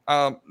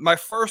 My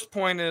first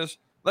point is,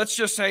 let's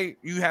just say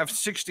you have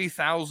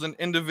 60,000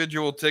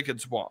 individual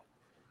tickets bought.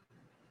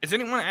 Is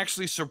anyone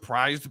actually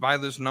surprised by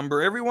this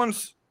number?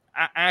 Everyone's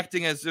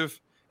acting as if,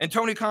 and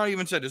Tony Khan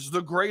even said it's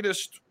the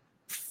greatest,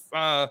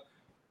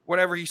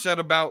 whatever he said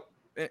about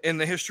in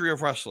the history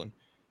of wrestling.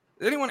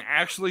 Is anyone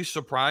actually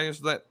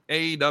surprised that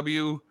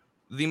AEW,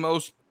 the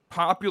most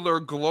popular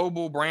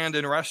global brand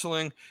in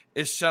wrestling,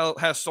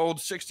 has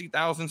sold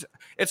 60,000?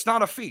 It's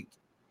not a feat.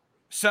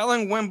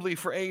 Selling Wembley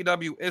for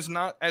AEW is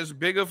not as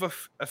big of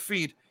a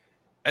feat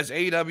as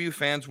AEW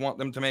fans want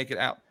them to make it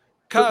out.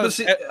 But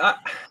see,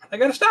 I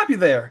got to stop you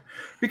there,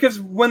 because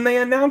when they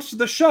announced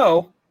the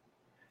show,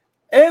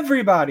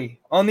 everybody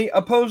on the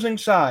opposing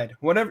side,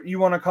 whatever you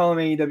want to call them,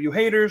 AEW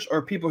haters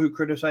or people who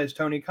criticize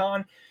Tony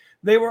Khan,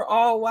 they were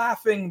all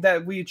laughing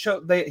that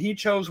he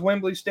chose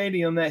Wembley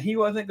Stadium, that he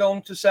wasn't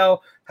going to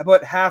sell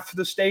but half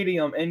the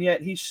stadium, and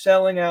yet he's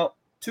selling out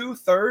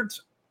 2/3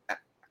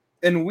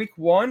 in week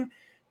one,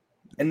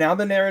 and now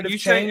the narrative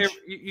changed.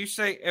 You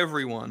say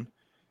everyone.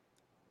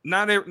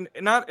 Not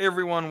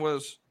everyone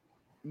was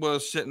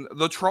sitting.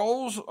 The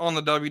trolls on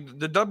the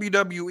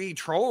WWE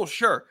trolls,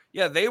 sure.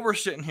 Yeah, they were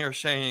sitting here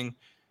saying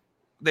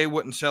they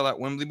wouldn't sell at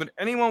Wembley, but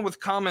anyone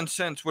with common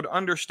sense would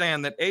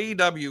understand that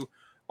AEW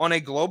on a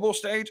global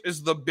stage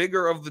is the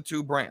bigger of the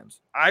two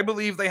brands. I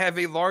believe they have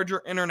a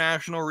larger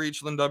international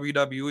reach than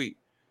WWE,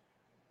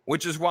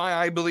 which is why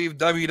I believe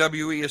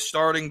WWE is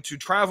starting to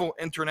travel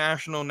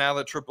international now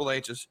that Triple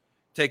H has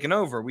taken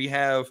over. We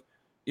have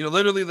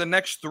literally the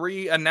next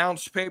 3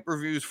 announced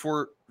pay-per-views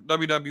for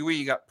WWE.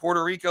 You got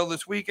Puerto Rico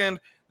this weekend.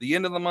 The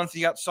end of the month,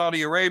 you got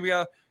Saudi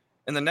Arabia.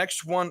 And the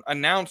next one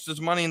announced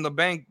is Money in the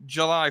Bank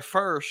July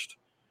 1st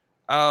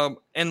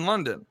in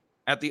London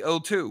at the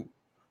O2.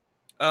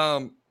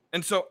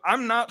 And so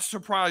I'm not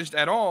surprised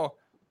at all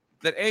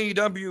that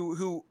AEW,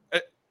 who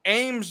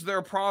aims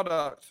their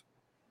product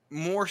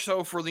more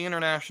so for the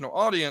international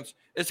audience,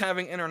 is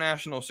having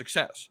international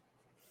success.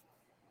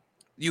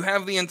 You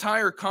have the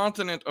entire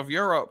continent of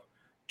Europe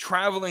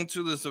traveling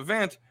to this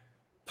event,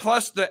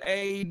 plus the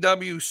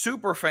AEW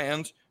super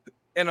fans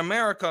in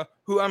America,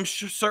 who I'm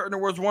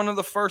certain was one of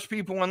the first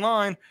people in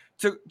line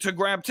to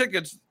grab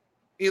tickets,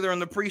 either in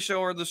the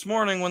pre-show or this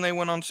morning when they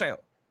went on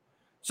sale.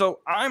 So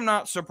I'm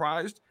not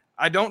surprised.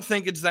 I don't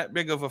think it's that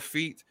big of a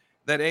feat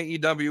that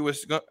AEW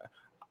is going.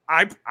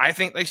 I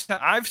think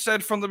I've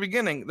said from the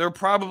beginning they're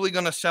probably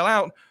going to sell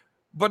out,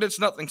 but it's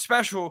nothing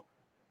special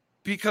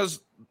because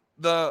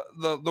the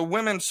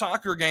women's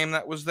soccer game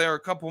that was there a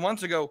couple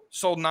months ago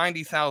sold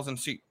 90,000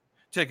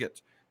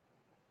 tickets.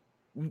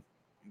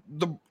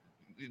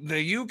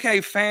 The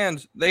UK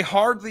fans, they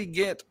hardly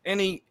get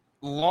any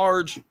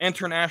large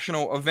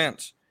international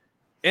events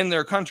in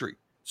their country,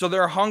 so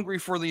they're hungry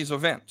for these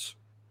events.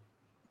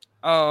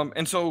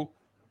 And so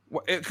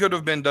it could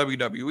have been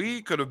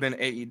WWE, could have been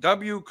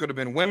AEW, could have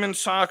been women's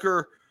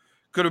soccer,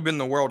 could have been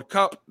the World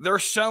Cup. They're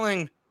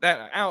selling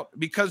that out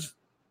because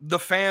the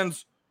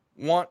fans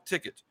want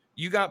tickets.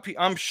 You got,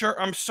 I'm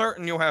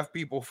certain you'll have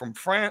people from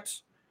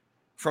France,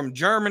 from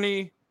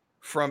Germany,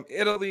 from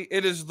Italy.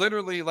 It is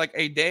literally like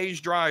a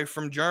day's drive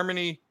from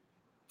Germany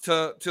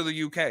to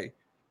the UK.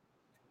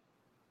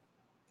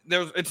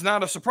 It's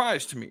not a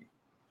surprise to me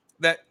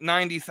that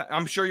 90,000.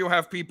 I'm sure you'll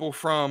have people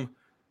from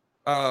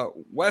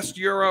West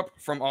Europe,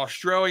 from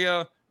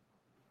Australia,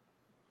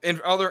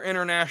 and other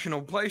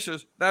international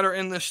places that are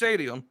in the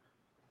stadium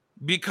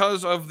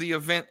because of the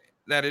event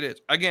that it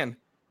is. Again,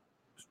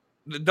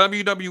 the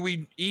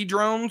WWE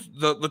drones,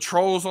 the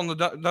trolls on the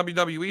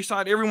WWE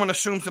side, everyone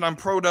assumes that I'm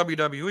pro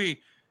WWE.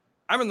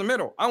 I'm in the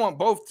middle. I want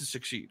both to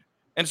succeed.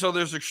 And so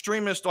there's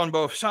extremists on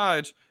both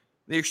sides.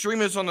 The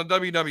extremists on the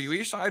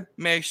WWE side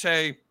may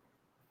say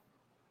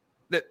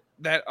that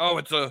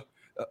it's a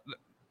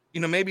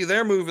maybe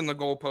they're moving the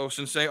goalposts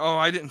and say, oh,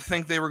 I didn't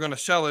think they were going to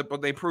sell it,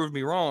 but they proved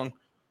me wrong.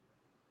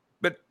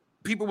 But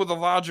people with a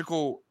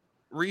logical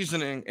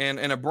reasoning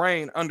and a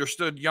brain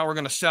understood y'all were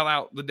going to sell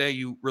out the day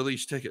you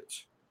released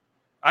tickets.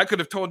 I could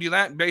have told you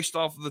that based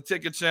off of the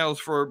ticket sales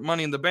for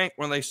Money in the Bank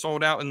when they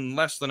sold out in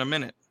less than a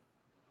minute.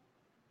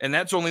 And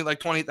that's only like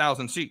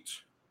 20,000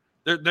 seats.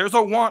 There's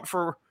a want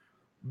for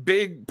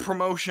big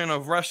promotion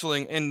of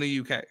wrestling in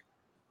the UK.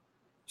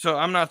 So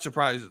I'm not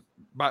surprised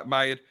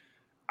by it.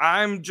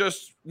 I'm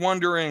just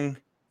wondering,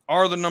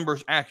 are the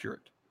numbers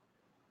accurate?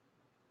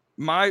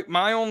 My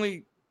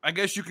only, I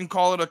guess you can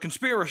call it a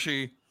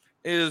conspiracy,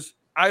 is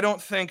I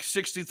don't think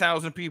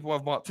 60,000 people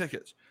have bought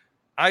tickets.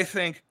 I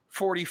think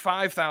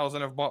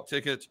 45,000 have bought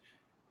tickets,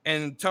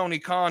 and Tony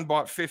Khan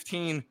bought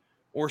 15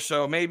 or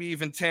so, maybe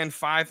even 10,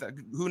 5,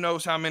 who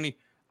knows how many.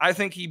 I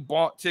think he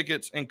bought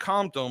tickets and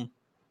comped them,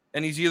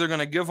 and he's either going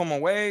to give them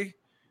away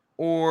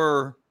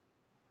or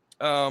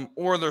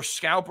there's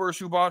scalpers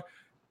who bought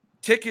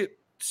ticket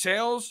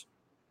sales.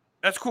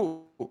 That's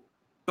cool.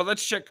 But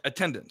let's check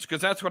attendance,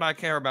 because that's what I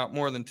care about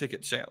more than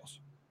ticket sales.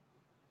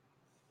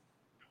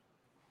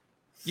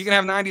 You can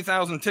have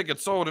 90,000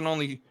 tickets sold and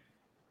only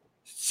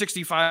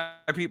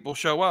 65,000 people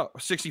show up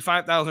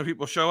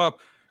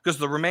because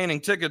the remaining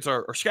tickets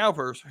are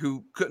scalpers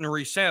who couldn't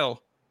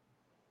resell.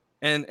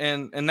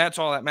 And that's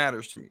all that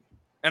matters to me.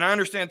 And I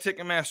understand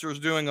Ticketmaster is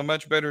doing a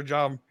much better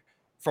job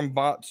from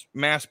bots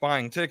mass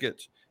buying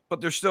tickets,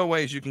 but there's still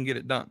ways you can get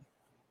it done.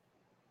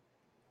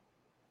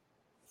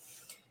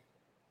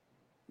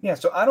 Yeah,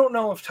 so I don't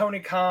know if Tony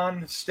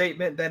Khan's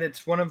statement that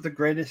it's one of the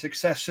greatest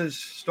successes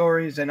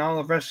stories in all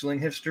of wrestling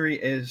history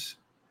is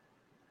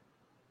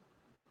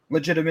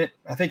legitimate.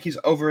 I think he's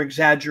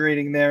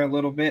over-exaggerating there a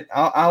little bit.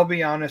 I'll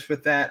be honest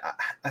with that.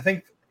 I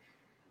think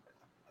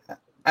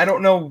I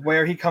don't know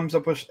where he comes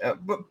up with,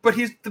 but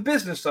he's the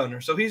business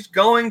owner, so he's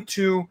going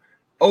to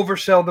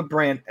oversell the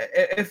brand.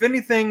 If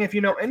anything, if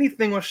you know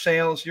anything with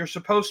sales, you're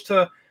supposed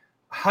to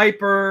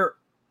hyper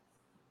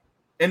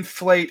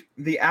inflate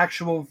the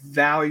actual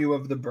value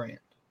of the brand.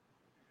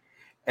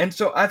 And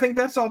so I think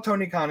that's all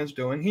Tony Khan is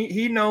doing.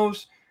 He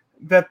knows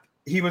that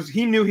he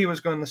knew he was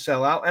going to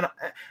sell out.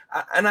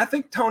 And I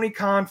think Tony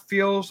Khan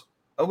feels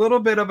a little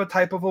bit of a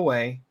type of a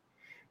way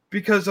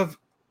because of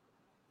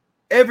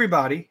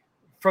everybody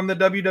from the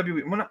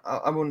WWE. Well,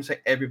 I wouldn't say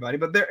everybody,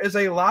 but there is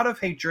a lot of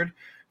hatred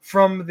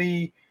from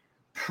the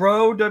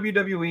pro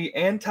WWE,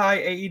 anti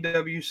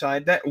AEW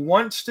side that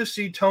wants to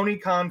see Tony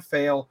Khan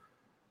fail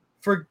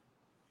for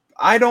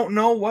I don't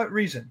know what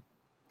reason.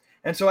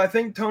 And so I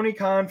think Tony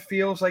Khan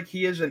feels like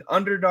he is an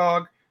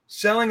underdog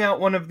selling out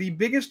one of the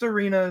biggest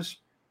arenas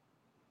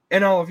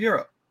in all of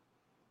Europe.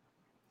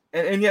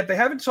 And yet they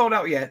haven't sold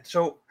out yet.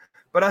 So,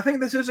 but I think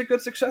this is a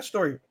good success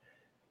story.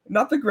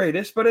 Not the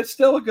greatest, but it's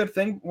still a good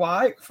thing.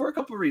 Why? For a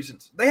couple of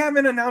reasons. They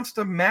haven't announced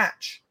a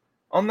match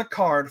on the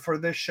card for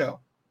this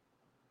show.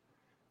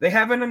 They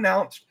haven't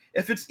announced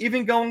if it's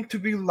even going to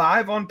be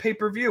live on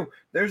pay-per-view.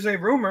 There's a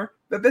rumor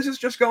that this is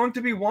just going to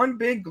be one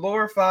big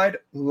glorified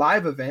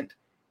live event,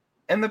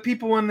 and the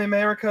people in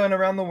America and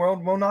around the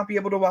world will not be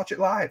able to watch it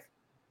live.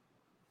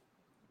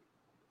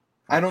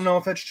 I don't know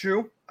if that's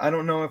true. I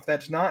don't know if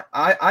that's not.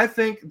 I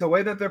think the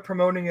way that they're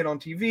promoting it on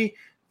TV,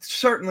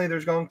 certainly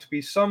there's going to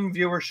be some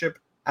viewership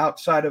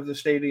outside of the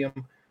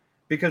stadium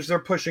because they're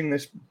pushing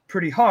this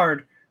pretty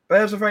hard.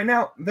 But as of right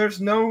now,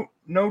 there's no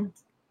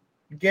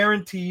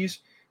guarantees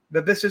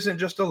that this isn't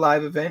just a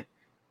live event.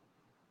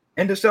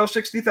 And to sell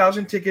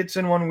 60,000 tickets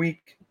in 1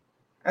 week,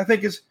 I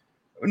think is,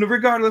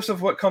 regardless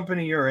of what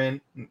company you're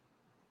in,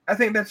 I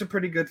think that's a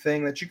pretty good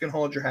thing that you can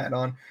hold your hat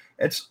on.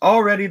 It's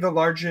already the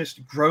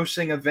largest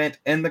grossing event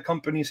in the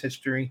company's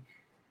history.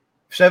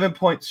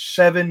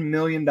 $7.7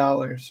 million,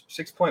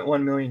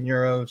 6.1 million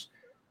euros,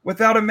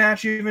 without a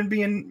match even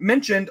being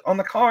mentioned on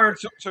the card.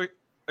 So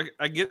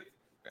I get,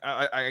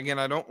 again,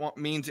 I don't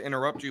mean to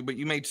interrupt you, but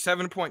you made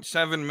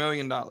 $7.7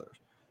 million.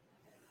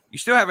 You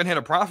still haven't hit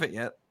a profit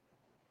yet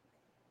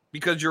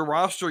because your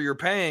roster you're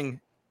paying,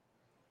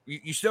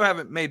 you still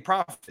haven't made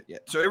profit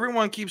yet. So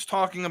everyone keeps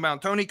talking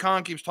about, Tony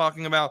Khan keeps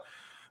talking about,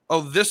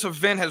 oh, this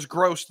event has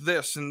grossed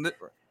this, and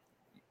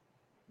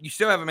you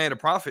still haven't made a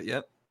profit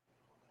yet.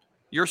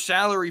 Your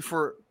salary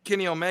for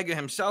Kenny Omega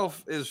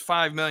himself is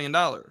 $5 million.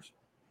 Now,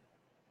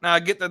 I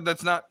get that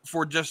that's not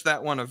for just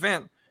that one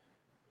event,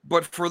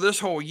 but for this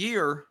whole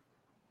year,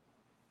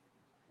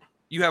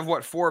 you have,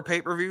 4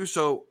 pay-per-views?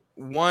 So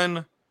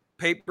one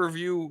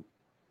pay-per-view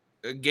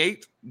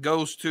gate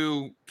goes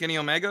to Kenny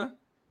Omega.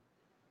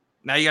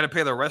 Now you got to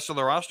pay the rest of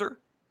the roster.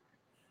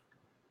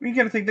 You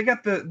got to think they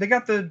got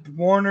the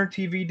Warner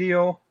TV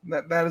deal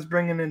that is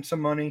bringing in some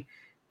money,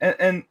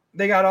 and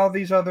they got all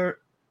these other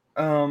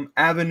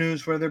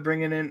avenues where they're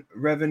bringing in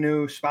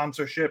revenue,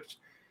 sponsorships,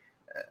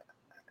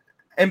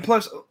 and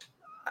plus,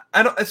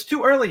 it's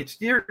too early. It's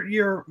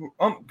year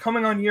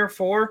coming on year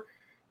 4.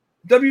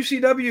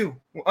 WCW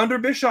under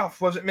Bischoff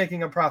wasn't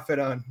making a profit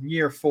on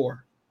year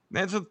 4.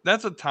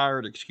 That's a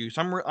tired excuse.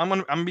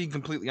 I'm being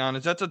completely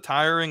honest. That's a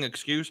tiring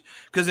excuse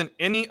because in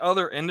any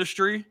other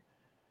industry,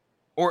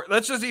 or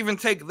let's just even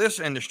take this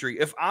industry.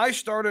 If I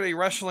started a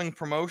wrestling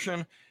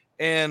promotion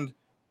and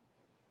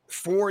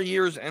 4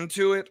 years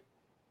into it,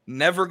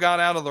 never got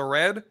out of the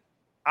red,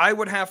 I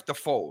would have to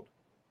fold.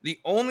 The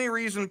only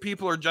reason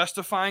people are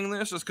justifying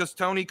this is because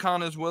Tony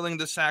Khan is willing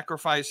to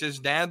sacrifice his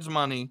dad's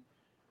money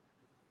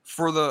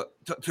for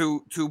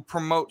to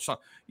promote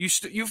something.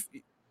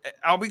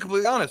 I'll be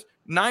completely honest.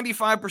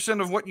 95%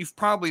 of what you've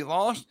probably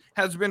lost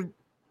has been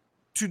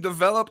to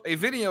develop a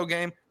video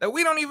game that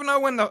we don't even know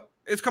when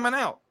it's coming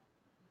out.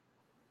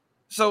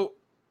 So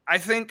I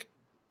think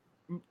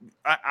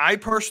I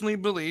personally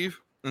believe,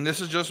 and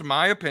this is just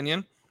my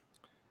opinion,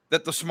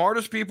 that the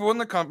smartest people in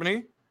the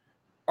company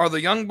are the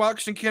Young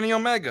Bucks and Kenny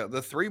Omega,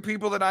 the three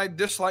people that I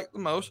dislike the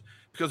most,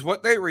 because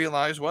what they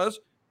realized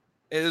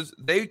is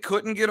they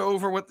couldn't get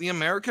over with the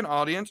American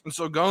audience, and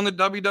so going to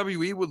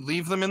WWE would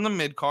leave them in the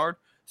mid card.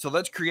 So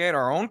let's create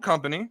our own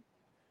company,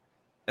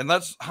 and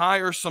let's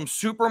hire some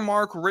super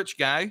mark rich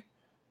guy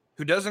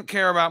who doesn't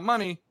care about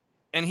money,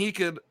 and he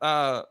could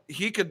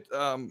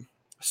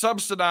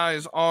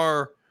subsidize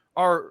our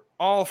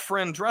all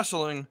friends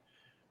wrestling,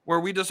 where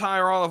we just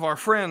hire all of our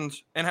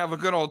friends and have a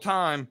good old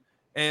time.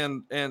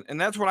 And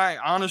that's what I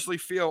honestly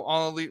feel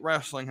All Elite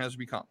Wrestling has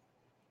become.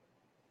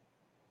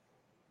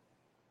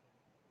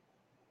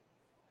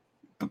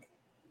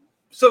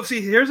 So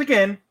see, here's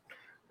again.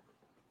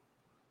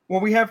 Well,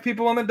 we have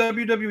people on the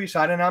WWE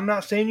side, and I'm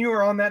not saying you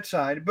are on that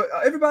side, but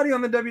everybody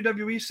on the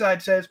WWE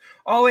side says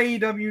all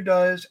AEW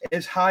does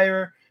is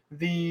hire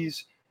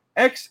these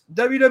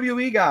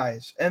ex-WWE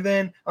guys, and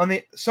then on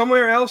the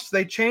somewhere else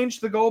they change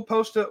the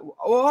goalpost to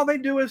all they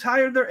do is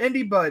hire their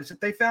indie buds that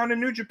they found in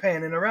New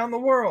Japan and around the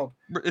world.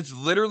 It's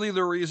literally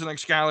the reason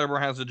Excalibur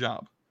has a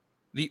job.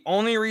 The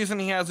only reason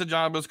he has a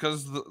job is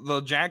because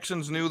the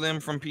Jacksons knew them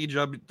from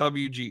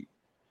PWG.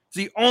 It's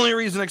the only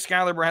reason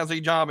Excalibur has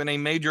a job in a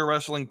major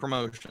wrestling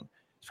promotion.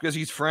 It's because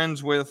he's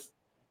friends with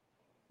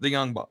the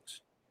Young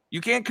Bucks.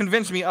 You can't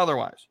convince me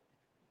otherwise.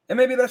 And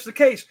maybe that's the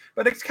case,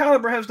 but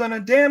Excalibur has done a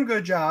damn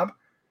good job,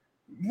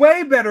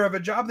 way better of a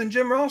job than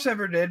Jim Ross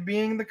ever did,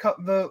 being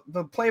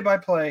the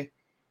play-by-play.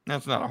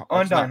 That's not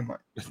on Dynamite.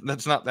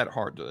 That's not that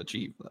hard to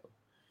achieve, though.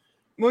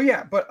 Well,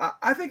 yeah, but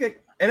I think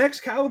an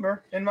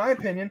Excalibur, in my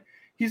opinion,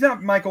 he's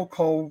not Michael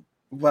Cole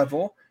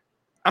level.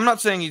 I'm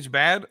not saying he's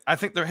bad. I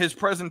think his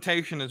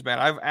presentation is bad.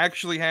 I've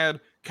actually had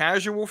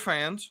casual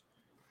fans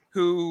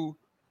who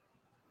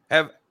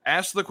have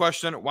asked the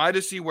question, why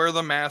does he wear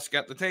the mask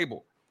at the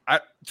table?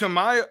 To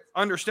my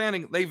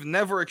understanding, they've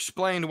never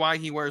explained why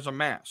he wears a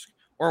mask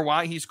or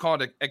why he's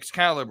called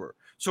Excalibur.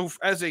 So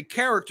as a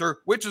character,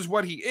 which is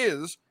what he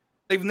is,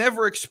 they've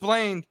never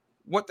explained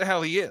what the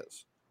hell he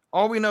is.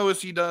 All we know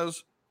is he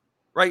does,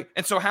 right?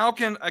 And so how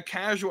can a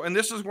casual, and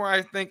this is where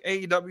I think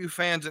AEW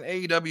fans and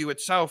AEW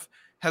itself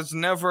has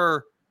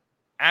never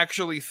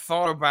actually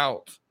thought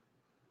about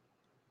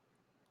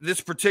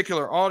this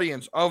particular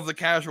audience of the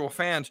casual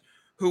fans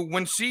who,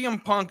 when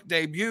CM Punk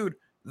debuted,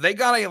 they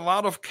got a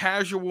lot of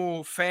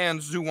casual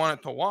fans who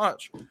wanted to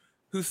watch,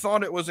 who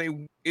thought it was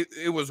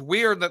it was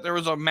weird that there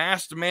was a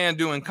masked man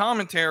doing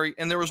commentary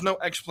and there was no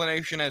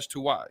explanation as to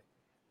why.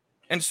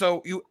 And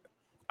so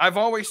I've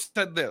always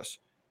said this,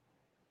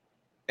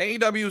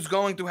 AEW is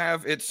going to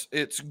have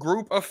its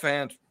group of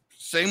fans,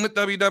 same with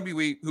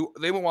WWE, who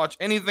they will watch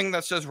anything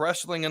that says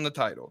wrestling in the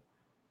title.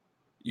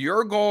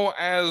 Your goal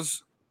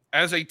as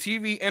a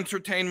TV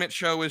entertainment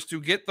show is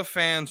to get the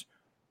fans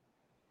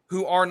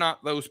who are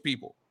not those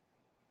people.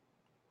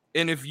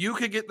 And if you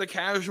could get the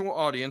casual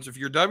audience, if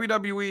you're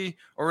WWE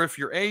or if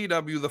you're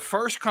AEW, the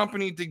first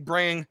company to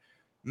bring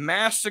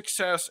mass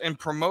success in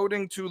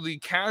promoting to the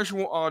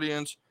casual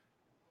audience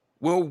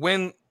will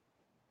win.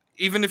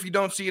 Even if you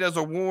don't see it as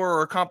a war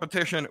or a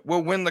competition,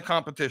 will win the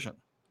competition.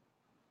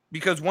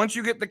 Because once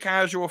you get the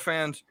casual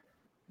fans,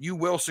 you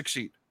will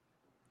succeed.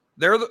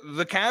 They're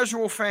the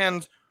casual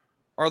fans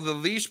are the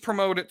least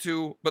promoted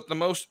to, but the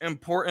most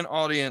important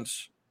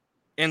audience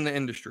in the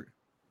industry.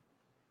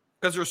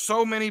 Because there's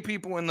so many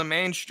people in the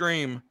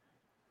mainstream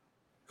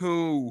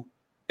who,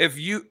 if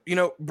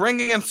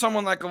bringing in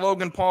someone like a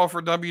Logan Paul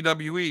for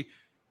WWE,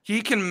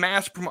 he can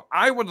mass promote.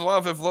 I would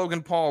love if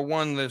Logan Paul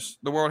won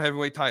the World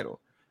Heavyweight title.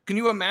 Can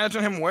you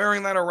imagine him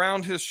wearing that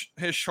around his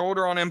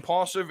shoulder on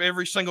Impulsive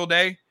every single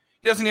day?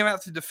 He doesn't even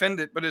have to defend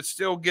it, but it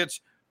still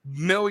gets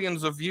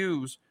millions of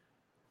views.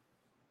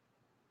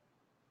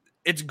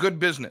 It's good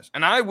business.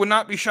 And I would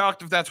not be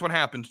shocked if that's what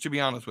happens, to be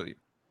honest with you.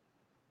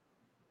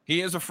 He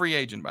is a free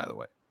agent, by the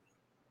way.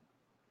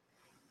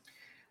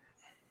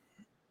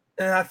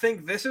 And I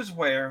think this is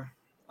where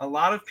a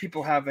lot of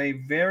people have a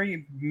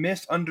very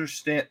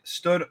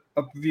misunderstood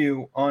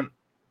view on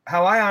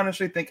how I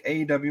honestly think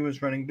AEW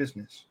is running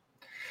business.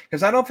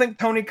 Because I don't think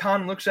Tony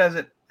Khan looks at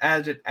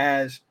it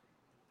as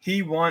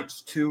he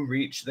wants to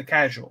reach the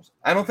casuals.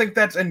 I don't think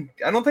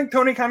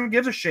Tony Khan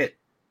gives a shit,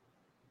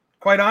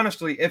 quite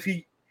honestly, if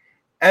he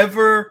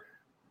ever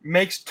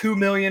makes $2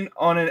 million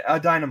on a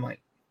Dynamite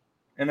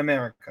in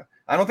America.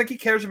 I don't think he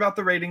cares about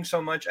the ratings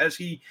so much as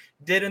he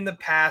did in the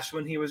past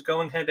when he was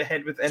going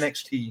head-to-head with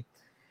NXT.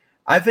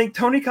 I think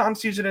Tony Khan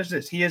sees it as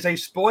this. He is a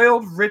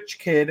spoiled rich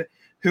kid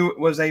who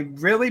was a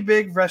really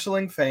big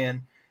wrestling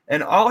fan,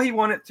 and all he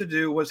wanted to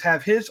do was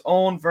have his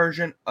own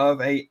version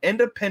of an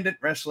independent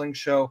wrestling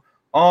show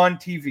on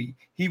TV.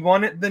 He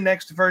wanted the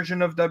next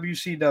version of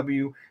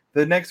WCW,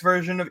 the next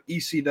version of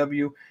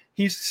ECW.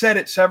 He's said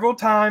it several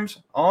times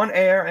on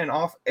air and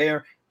off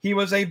air. He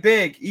was a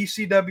big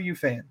ECW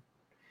fan.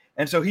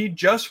 And so he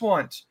just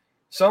wants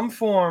some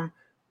form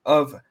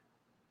of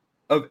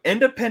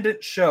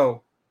independent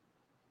show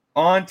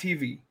on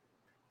TV.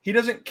 He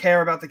doesn't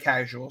care about the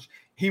casuals.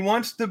 He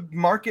wants to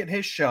market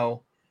his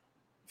show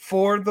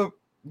for the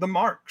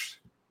marks.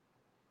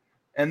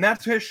 And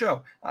that's his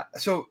show.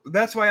 So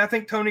that's why I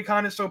think Tony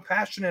Khan is so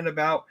passionate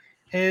about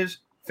his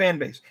fan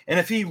base. And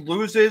if he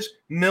loses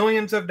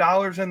millions of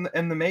dollars in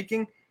the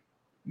making,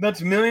 that's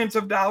millions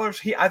of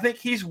dollars I think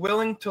he's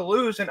willing to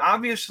lose. And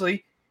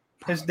obviously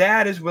his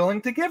dad is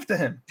willing to give to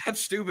him. That's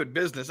stupid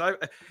business.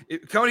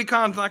 Tony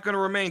Khan's not going to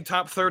remain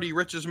top 30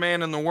 richest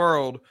man in the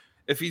world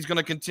if he's going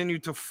to continue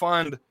to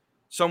fund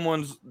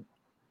someone's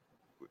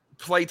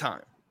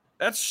playtime.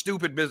 That's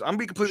stupid business. I'm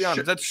being completely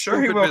honest. That's sure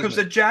he will, because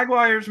the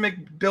Jaguars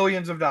make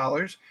billions of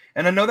dollars,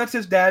 and I know that's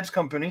his dad's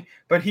company,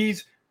 but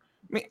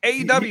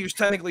AEW is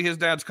technically his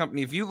dad's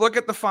company. If you look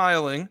at the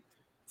filing,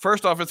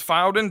 first off, it's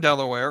filed in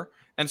Delaware,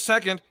 and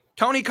second,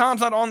 Tony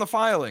Khan's not on the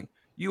filing.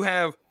 You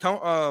have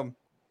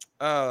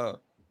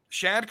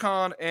Shad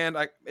Khan and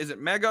is it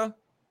Mega?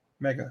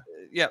 Mega.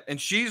 Yeah, and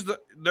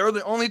they're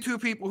the only two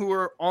people who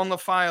are on the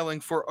filing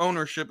for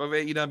ownership of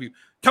AEW.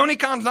 Tony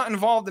Khan's not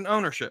involved in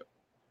ownership.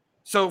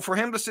 So for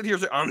him to sit here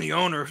and say, I'm the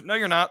owner. No,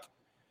 you're not.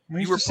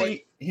 He's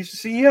the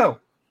CEO.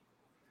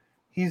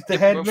 He's the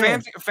head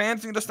man.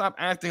 Fans need to stop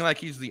acting like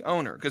he's the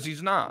owner, because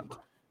he's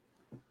not.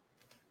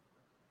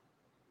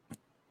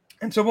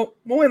 And so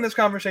we'll end this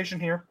conversation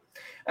here.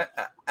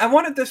 I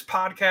wanted this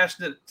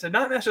podcast to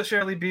not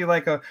necessarily be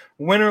like a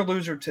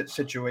winner-loser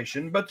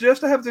situation, but just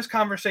to have this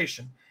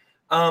conversation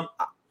on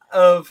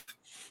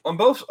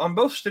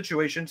both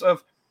situations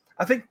of,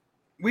 I think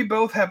we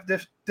both have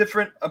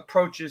different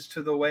approaches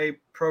to the way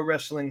pro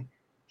wrestling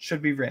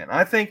should be ran.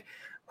 I think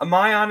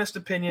my honest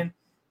opinion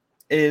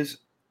is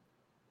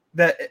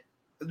that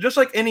just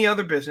like any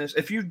other business,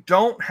 if you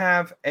don't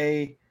have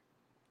a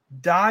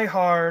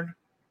diehard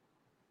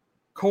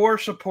core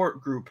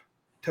support group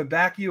to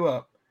back you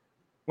up,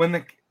 when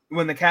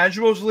the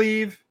casuals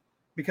leave,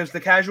 because the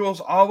casuals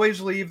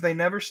always leave, they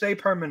never stay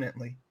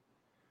permanently.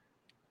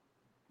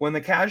 When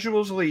the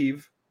casuals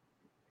leave,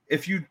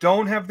 if you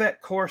don't have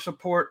that core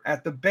support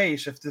at the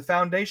base, if the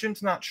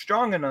foundation's not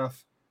strong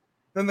enough,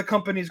 then the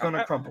company's going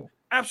to crumble.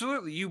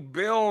 Absolutely. You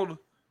build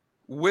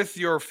with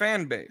your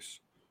fan base.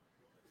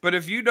 But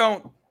if you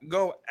don't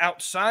go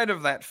outside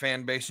of that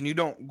fan base and you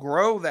don't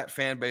grow that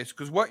fan base,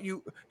 because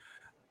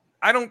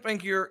I don't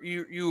think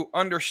you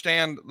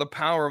understand the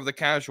power of the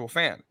casual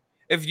fan.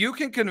 If you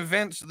can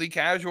convince the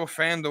casual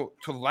fan to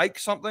like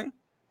something,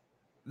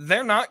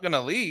 they're not going to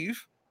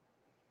leave.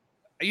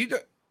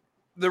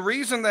 The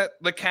reason that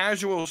the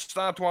casuals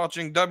stopped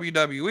watching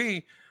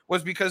WWE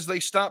was because they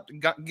stopped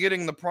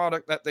getting the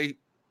product that they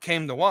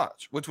came to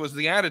watch, which was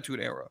the Attitude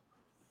Era.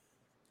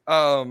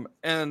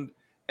 And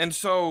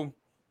so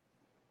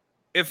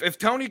if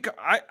Tony,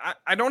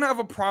 I don't have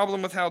a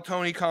problem with how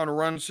Tony Khan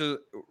runs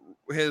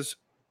his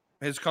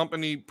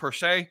company per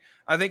se.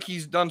 I think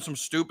he's done some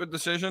stupid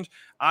decisions.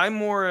 I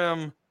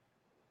more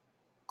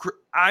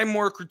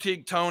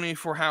critique Tony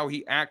for how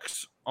he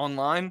acts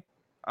online.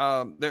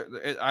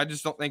 I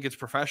just don't think it's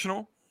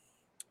professional.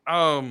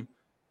 And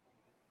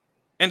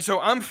so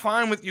I'm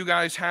fine with you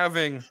guys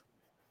having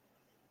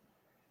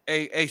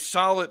a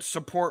solid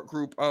support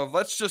group of,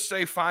 let's just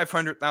say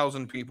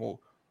 500,000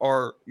 people,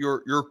 or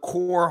your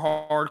core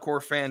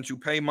hardcore fans who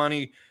pay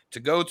money to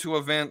go to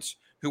events,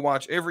 who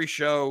watch every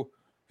show,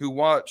 who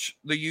watch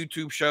the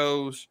YouTube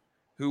shows,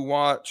 who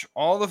watch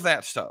all of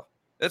that stuff.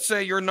 Let's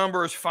say your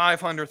number is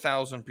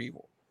 500,000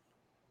 people.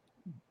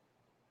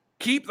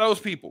 Keep those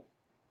people.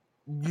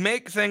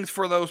 Make things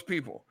for those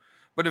people.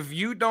 But if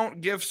you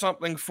don't give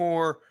something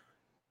for,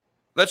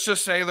 let's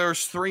just say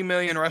there's 3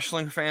 million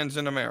wrestling fans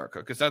in America,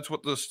 because that's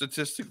what the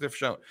statistics have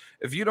shown.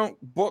 If you don't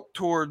book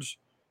towards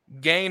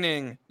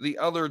gaining the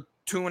other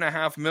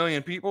 2.5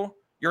 million people,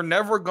 you're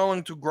never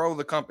going to grow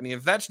the company.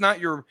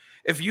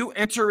 If you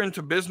enter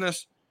into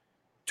business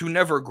to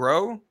never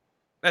grow,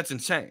 that's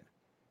insane.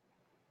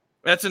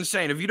 That's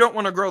insane. If you don't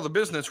want to grow the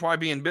business, why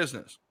be in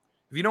business?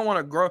 If you don't want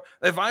to grow,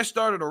 if I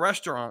started a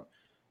restaurant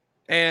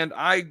and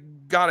I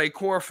got a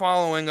core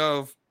following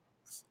of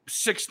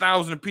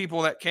 6,000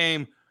 people that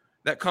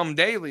come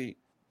daily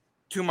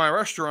to my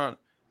restaurant,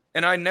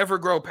 and I never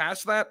grow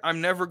past that,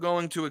 I'm never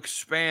going to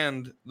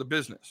expand the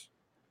business.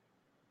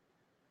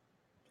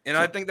 And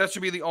I think that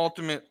should be the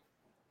ultimate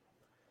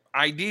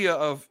idea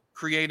of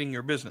creating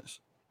your business.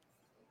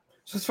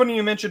 So it's funny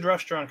you mentioned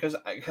restaurant, because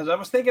I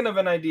was thinking of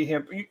an idea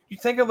here. You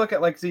take a look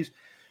at like these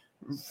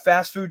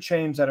fast food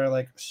chains that are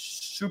like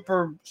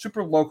super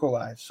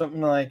localized,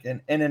 something like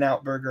an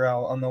In-N-Out Burger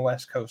out on the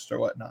West Coast or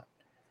whatnot.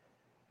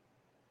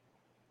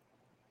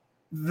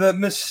 The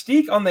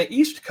mystique on the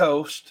East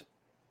Coast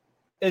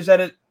is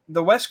that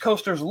the West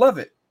Coasters love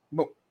it.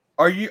 But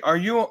are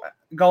you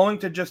going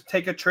to just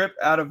take a trip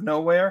out of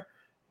nowhere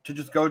to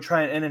just go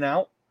try an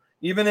In-N-Out?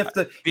 Even if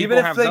they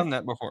done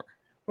that before.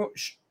 Well,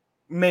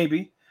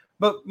 maybe,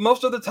 but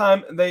most of the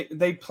time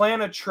they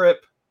plan a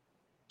trip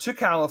to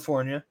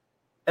California,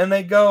 and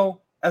they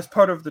go as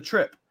part of the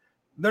trip.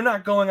 They're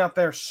not going out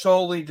there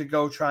solely to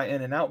go try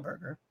In-N-Out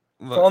Burger.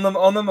 So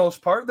on the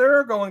most part, there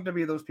are going to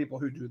be those people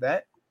who do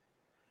that.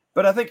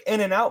 But I think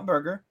In-N-Out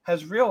Burger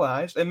has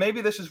realized, and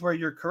maybe this is where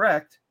you're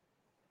correct,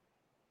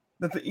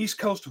 that the East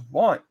Coast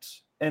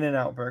wants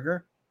In-N-Out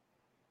Burger,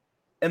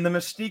 and the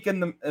mystique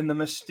and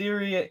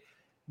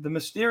the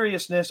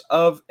mysteriousness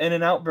of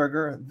In-N-Out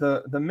Burger,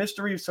 the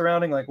mystery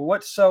surrounding like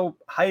what's so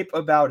hype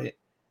about it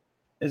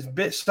is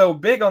so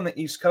big on the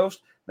East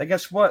Coast that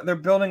guess what? They're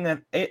building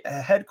a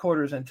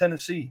headquarters in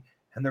Tennessee,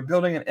 and they're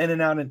building an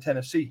In-N-Out in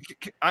Tennessee.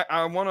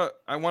 I want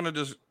to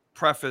just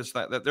preface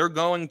that they're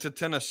going to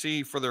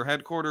Tennessee for their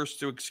headquarters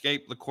to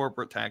escape the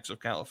corporate tax of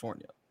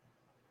California.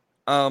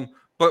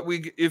 But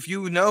if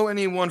you know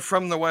anyone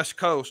from the West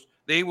Coast,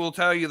 they will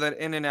tell you that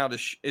In-N-Out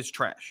is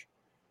trash.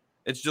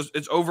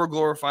 It's over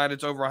glorified.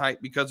 It's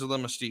overhyped because of the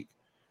mystique.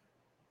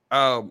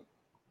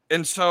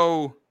 And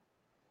so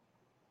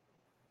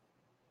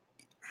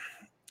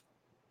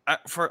I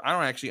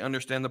don't actually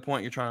understand the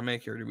point you're trying to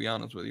make here, to be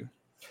honest with you.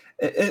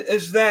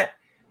 Is that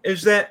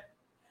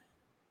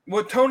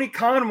what Tony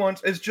Khan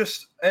wants is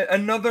just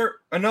another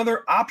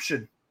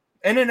option.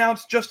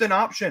 In-N-Out's just an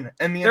option,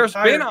 and there's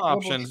been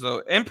options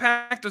though.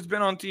 Impact has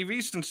been on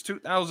TV since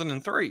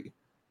 2003,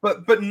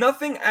 but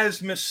nothing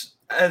as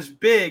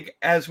big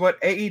as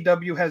what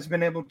AEW has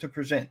been able to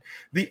present.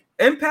 The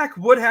Impact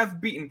would have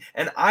beaten,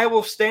 and I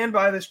will stand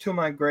by this to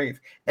my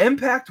grave.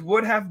 Impact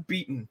would have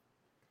beaten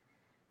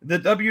the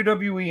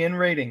WWE in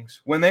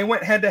ratings when they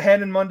went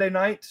head-to-head in Monday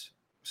nights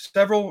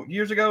several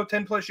years ago,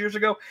 10 plus years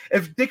ago,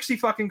 if Dixie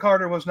fucking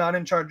Carter was not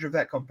in charge of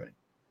that company.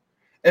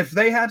 If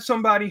they had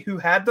somebody who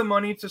had the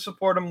money to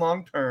support them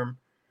long term.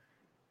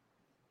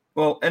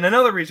 Well, and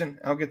another reason,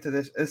 I'll get to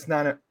this, it's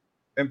not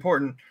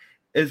important,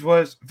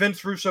 was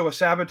Vince Russo was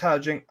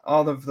sabotaging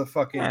all of the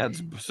fucking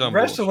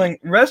wrestling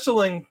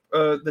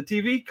the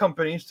TV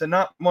companies to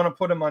not want to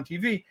put him on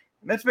TV.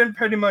 And that's been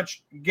pretty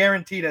much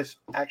guaranteed as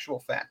actual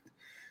fact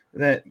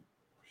that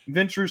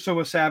Vince Russo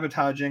was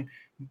sabotaging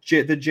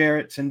the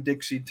Jarretts and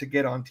Dixie to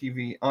get on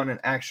TV on an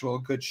actual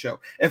good show.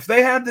 If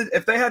they had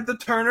the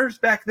Turners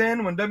back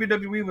then when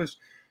WWE was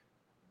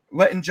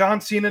letting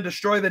John Cena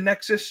destroy the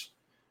Nexus,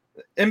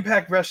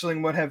 Impact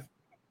Wrestling would have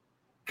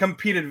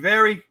competed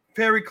very,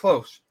 very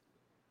close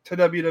to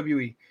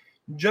WWE.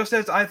 Just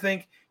as I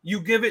think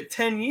you give it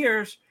 10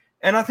 years,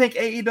 and I think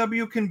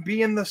AEW can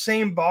be in the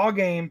same ball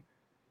game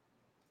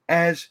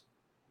as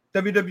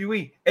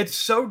WWE. It's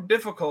so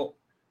difficult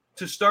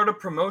to start a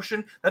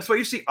promotion. That's why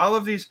you see all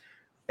of these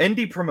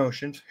indie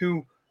promotions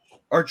who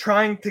are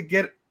trying to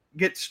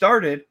get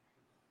started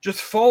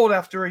just fold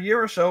after a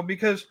year or so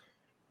because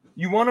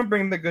you want to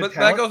bring the good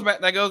talent.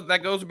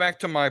 That goes back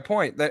to my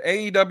point that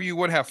AEW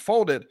would have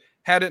folded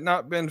had it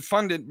not been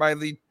funded by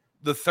the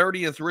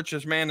 30th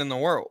richest man in the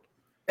world.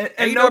 And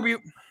AEW,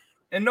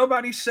 and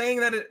nobody's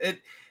saying that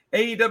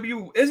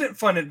AEW isn't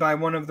funded by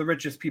one of the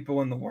richest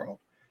people in the world.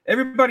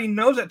 Everybody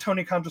knows that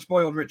Tony Khan's a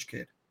spoiled rich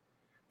kid.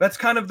 That's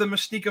kind of the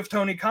mystique of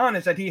Tony Khan,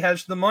 is that he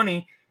has the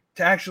money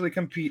to actually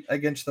compete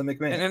against the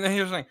McMahon. And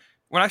here's the thing.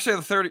 When I say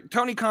the 30,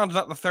 Tony Khan's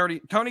not the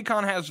 30. Tony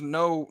Khan has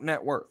no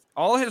net worth.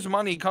 All his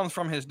money comes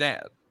from his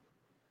dad.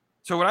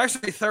 So when I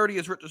say 30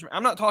 is richest,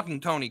 I'm not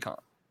talking Tony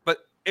Khan. But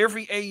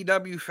every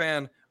AEW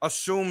fan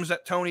assumes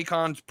that Tony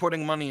Khan's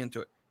putting money into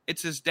it.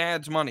 It's his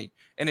dad's money.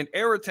 And it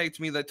irritates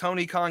me that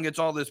Tony Khan gets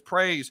all this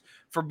praise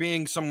for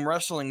being some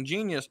wrestling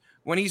genius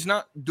when he's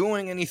not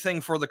doing anything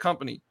for the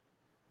company.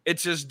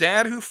 It's his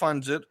dad who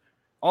funds it.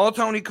 All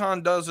Tony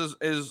Khan does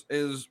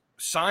is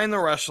sign the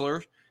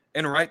wrestlers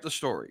and write the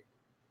story.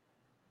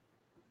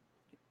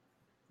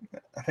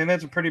 I think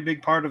that's a pretty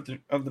big part of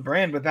the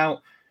brand.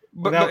 But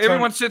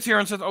everyone sits here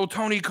and says, "Oh,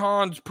 Tony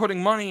Khan's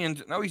putting money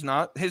into." No, he's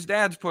not. His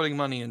dad's putting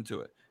money into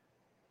it.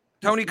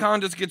 Tony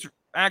Khan just gets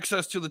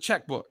access to the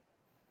checkbook.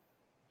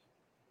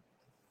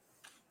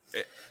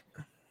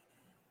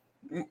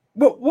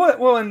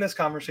 We'll end this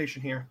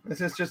conversation here.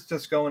 This is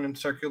just going in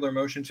circular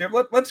motions here.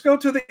 Let's go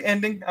to the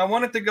ending. I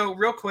wanted to go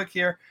real quick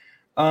here.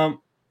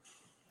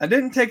 I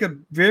didn't take a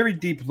very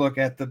deep look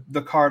at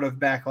the card of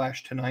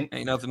Backlash tonight.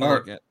 Ain't nothing to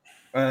look at.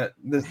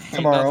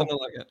 Tomorrow.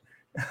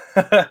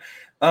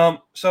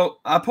 So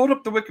I pulled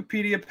up the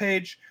Wikipedia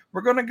page.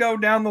 We're going to go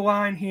down the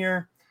line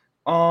here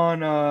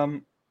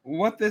on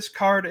what this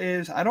card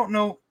is. I don't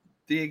know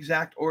the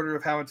exact order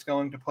of how it's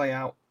going to play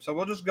out. So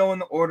we'll just go in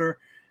the order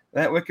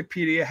that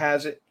Wikipedia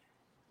has it.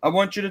 I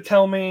want you to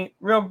tell me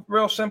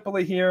real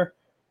simply here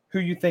who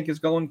you think is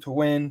going to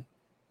win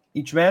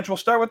each match. We'll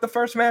start with the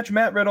first match.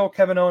 Matt Riddle,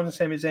 Kevin Owens, and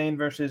Sami Zayn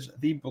versus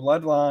the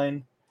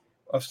Bloodline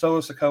of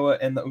Solo Sikoa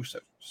and the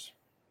Usos.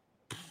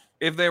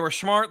 If they were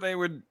smart, they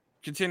would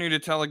continue to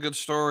tell a good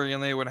story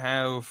and they would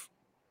have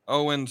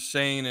Owens,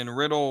 Zayn, and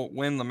Riddle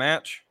win the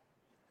match.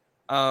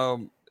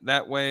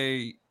 That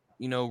way,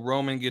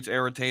 Roman gets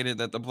irritated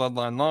that the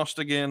Bloodline lost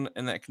again,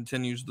 and that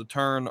continues the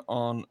turn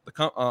on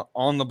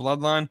the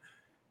Bloodline.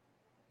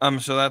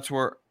 So that's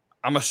where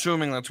I'm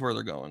assuming that's where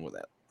they're going with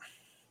that.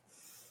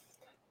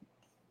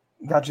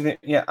 Gotcha.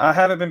 Yeah, I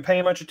haven't been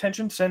paying much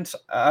attention since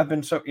I've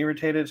been so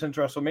irritated since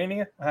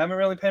WrestleMania. I haven't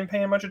really been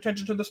paying much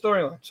attention to the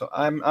storyline, so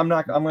I'm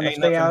going to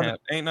stay out.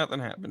 Ain't nothing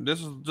happened.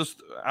 This is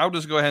just. I'll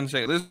just go ahead and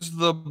say it. This is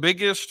the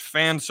biggest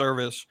fan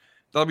service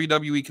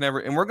WWE can ever,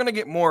 and we're going to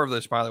get more of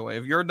this. By the way,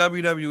 if you're a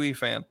WWE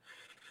fan,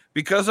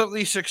 Because of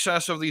the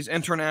success of these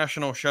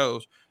international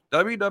shows,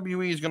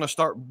 WWE is going to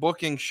start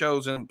booking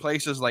shows in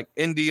places like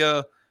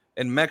India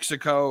and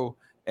Mexico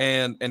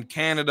and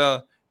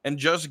Canada, and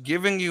just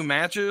giving you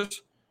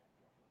matches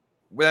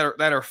that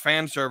are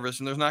fan service,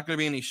 and there's not going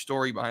to be any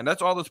story behind.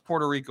 That's all this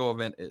Puerto Rico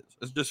event is.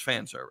 It's just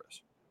fan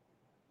service.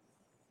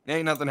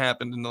 Ain't nothing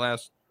happened in the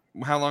last,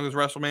 how long was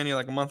WrestleMania?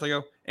 Like a month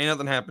ago? Ain't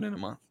nothing happened in a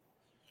month.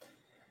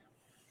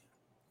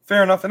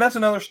 Fair enough. And that's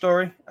another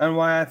story on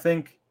why I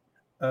think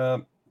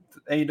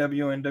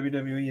AEW and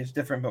WWE is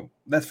different, but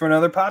that's for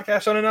another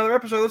podcast on another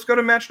episode. Let's go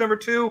to match number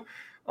 2.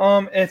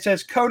 It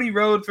says Cody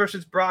Rhodes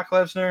versus Brock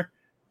Lesnar.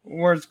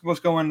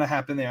 What's going to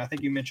happen there? I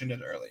think you mentioned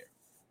it earlier.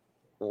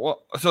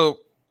 Well,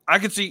 so I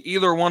could see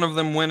either one of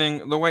them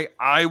winning. The way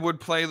I would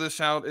play this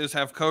out is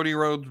have Cody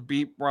Rhodes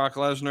beat Brock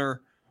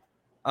Lesnar,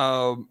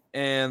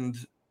 and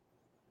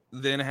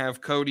then have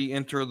Cody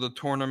enter the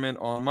tournament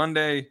on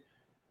Monday.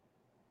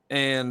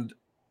 And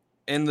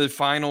in the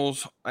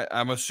finals,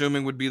 I'm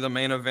assuming would be the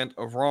main event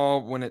of Raw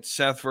when it's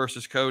Seth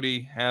versus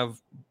Cody. Have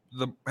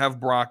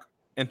Brock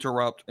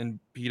interrupt and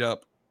beat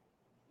up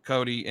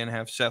Cody and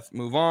have Seth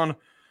move on.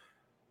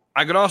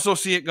 I could also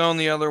see it going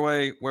the other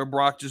way, where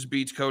Brock just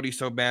beats Cody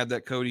so bad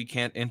that Cody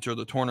can't enter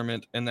the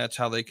tournament, and that's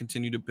how they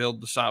continue to build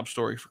the sob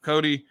story for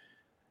Cody.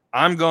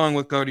 I'm going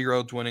with Cody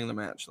Rhodes winning the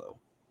match, though.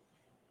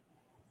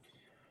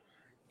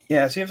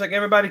 Yeah, it seems like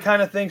everybody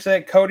kind of thinks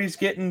that Cody's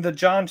getting the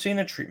John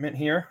Cena treatment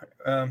here.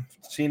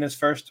 Cena's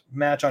first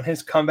match on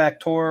his comeback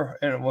tour,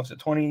 and was it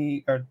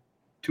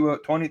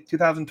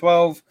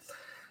 2012,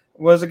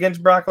 was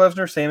against Brock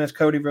Lesnar, same as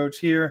Cody Rhodes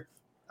here.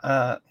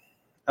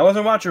 I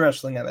wasn't watching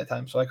wrestling at that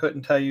time, so I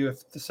couldn't tell you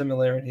if the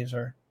similarities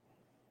are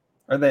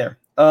there.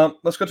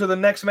 Let's go to the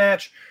next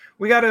match.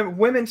 We got a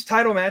women's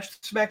title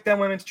match, SmackDown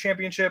Women's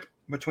Championship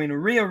between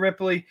Rhea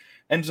Ripley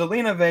and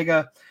Zelina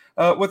Vega,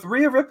 with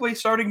Rhea Ripley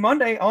starting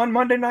Monday on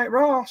Monday Night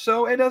Raw,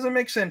 so it doesn't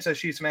make sense that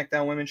she's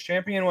SmackDown Women's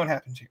Champion. What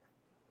happens here?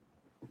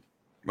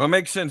 Well, it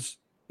makes sense.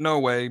 No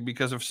way,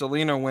 because if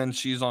Zelina wins,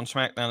 she's on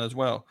SmackDown as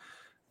well.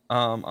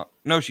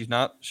 No, she's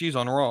not. She's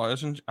on Raw,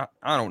 isn't she?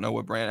 I don't know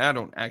what brand. I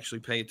don't actually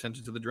pay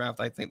attention to the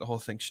draft. I think the whole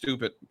thing's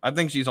stupid. I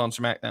think she's on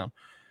SmackDown.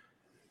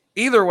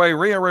 Either way,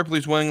 Rhea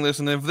Ripley's winning this,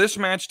 and if this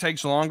match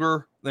takes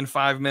longer than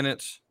 5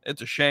 minutes,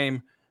 it's a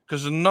shame,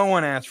 because no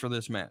one asked for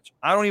this match.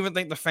 I don't even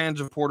think the fans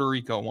of Puerto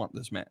Rico want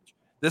this match.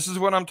 This is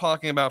what I'm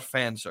talking about,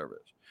 fan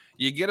service.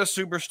 You get a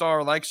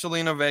superstar like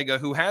Zelina Vega,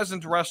 who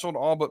hasn't wrestled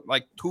all but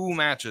like 2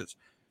 matches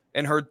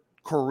in her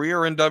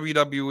career in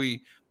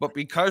WWE, but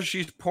because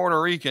she's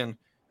Puerto Rican,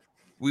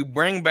 we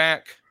bring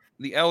back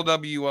the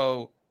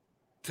LWO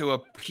to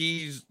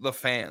appease the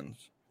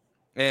fans,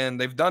 and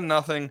they've done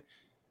nothing.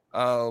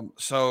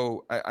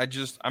 So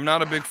I'm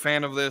not a big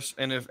fan of this.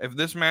 And if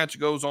this match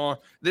goes on,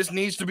 this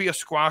needs to be a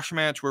squash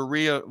match where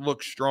Rhea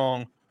looks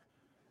strong,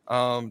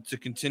 to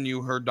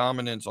continue her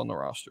dominance on the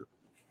roster.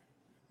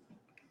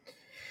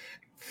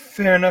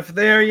 Fair enough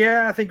there.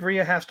 Yeah, I think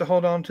Rhea has to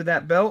hold on to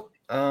that belt.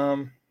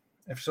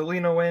 If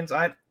Zelina wins,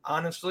 I'd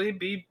honestly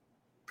be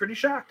pretty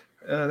shocked.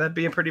 That'd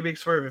be a pretty big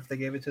swerve if they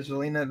gave it to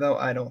Zelina, though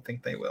I don't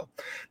think they will.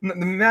 The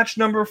match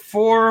number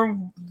 4,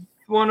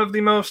 one of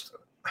the most...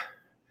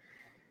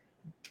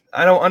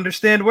 I don't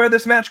understand where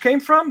this match came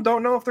from.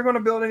 Don't know if they're going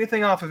to build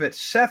anything off of it.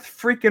 Seth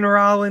freaking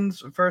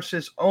Rollins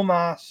versus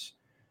Omos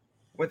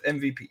with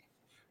MVP.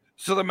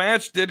 So the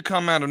match did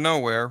come out of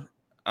nowhere,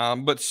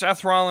 but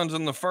Seth Rollins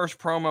in the first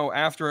promo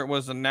after it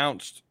was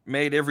announced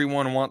made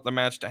everyone want the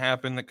match to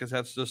happen, because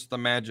that's just the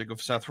magic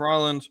of Seth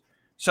Rollins.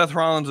 Seth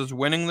Rollins is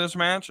winning this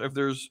match. If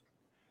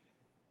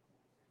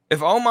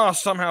Omos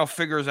somehow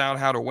figures out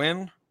how to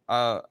win,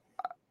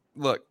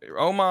 look,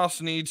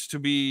 Omos needs to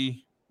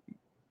be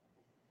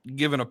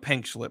given a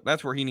pink slip.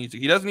 That's where he needs to.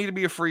 He doesn't need to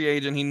be a free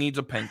agent. He needs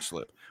a pink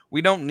slip.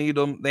 We don't need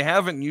him. They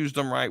haven't used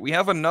him right. We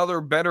have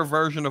another better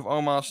version of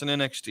Omos in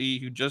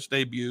NXT who just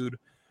debuted,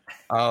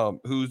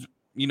 who's,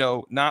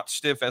 not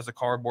stiff as a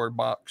cardboard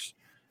box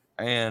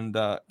and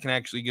can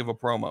actually give a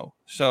promo.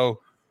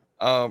 So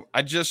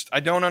I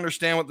don't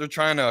understand what they're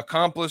trying to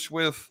accomplish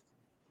with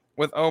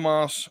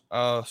Omos.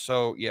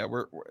 So yeah,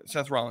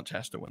 Seth Rollins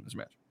has to win this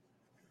match.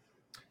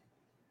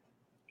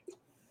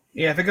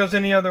 Yeah, if it goes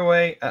any other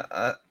way,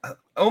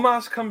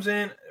 Omos comes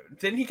in.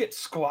 Didn't he get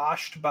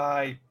squashed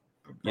by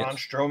Braun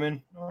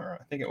Strowman? Or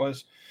I think it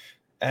was.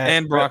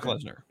 And Brock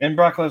Lesnar. And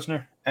Brock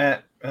Lesnar.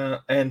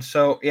 And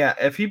so, yeah,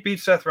 if he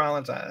beats Seth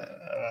Rollins, I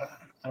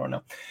don't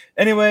know.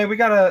 Anyway, we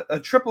got a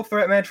triple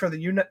threat match for the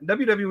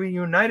WWE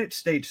United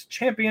States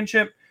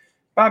Championship.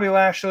 Bobby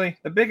Lashley,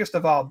 the biggest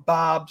of all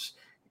Bobs,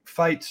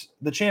 fights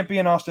the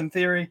champion Austin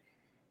Theory,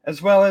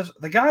 as well as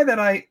the guy that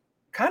I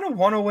kind of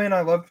want to win.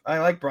 I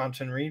like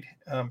Bronson Reed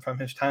from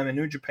his time in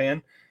New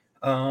Japan.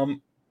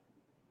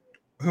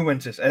 Who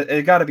wins this?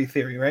 It got to be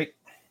Theory, right?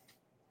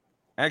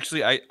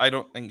 Actually, I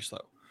don't think so.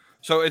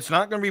 So it's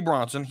not going to be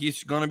Bronson.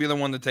 He's going to be the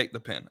one to take the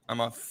pin. I'm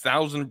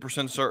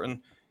 1,000%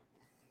 certain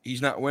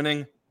he's not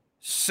winning,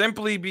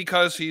 simply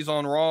because he's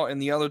on Raw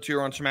and the other two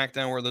are on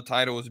SmackDown, where the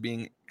title is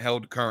being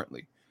held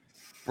currently.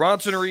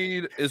 Bronson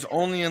Reed is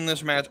only in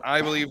this match,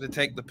 I believe, to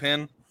take the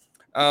pin.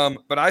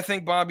 But I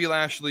think Bobby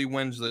Lashley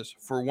wins this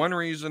for one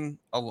reason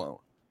alone.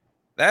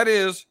 That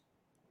is,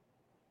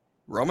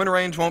 Roman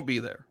Reigns won't be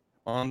there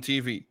on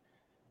TV.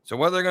 So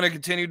what they're going to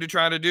continue to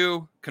try to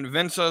do,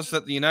 convince us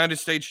that the United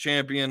States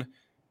champion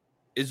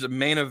is a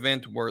main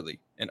event worthy.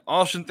 And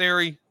Austin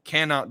Theory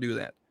cannot do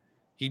that.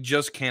 He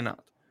just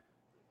cannot.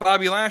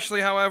 Bobby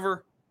Lashley,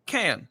 however,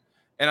 can.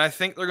 And I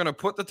think they're going to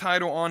put the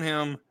title on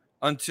him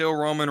until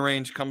Roman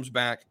Reigns comes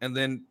back. And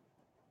then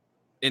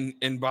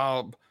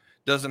Bob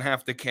doesn't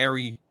have to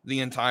carry the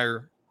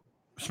entire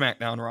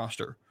SmackDown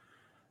roster.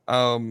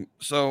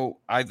 So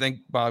I think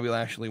Bobby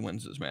Lashley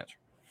wins this match.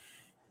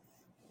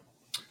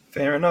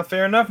 Fair enough,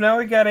 fair enough. Now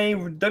we got a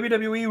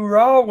WWE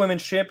Raw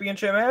Women's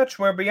Championship match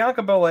where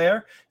Bianca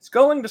Belair is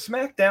going to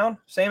SmackDown,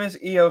 same as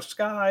Io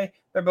Sky.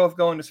 They're both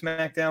going to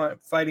SmackDown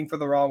fighting for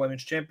the Raw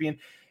Women's Champion.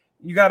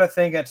 You got to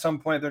think at some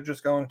point they're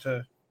just going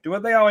to do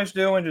what they always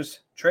do and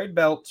just trade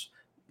belts.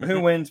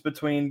 Who wins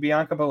between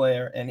Bianca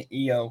Belair and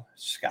Io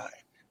Sky?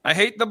 I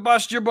hate to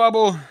bust your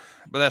bubble,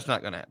 but that's not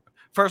going to happen.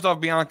 First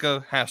off,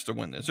 Bianca has to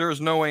win this. There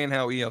is no way in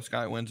hell Io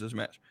Sky wins this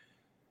match.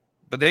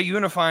 But they're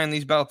unifying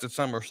these belts at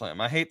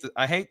SummerSlam.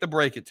 I hate to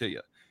break it to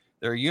you.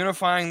 They're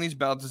unifying these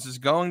belts. This is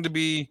going to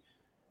be,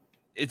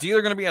 it's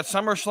either going to be at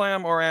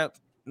SummerSlam or at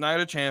Night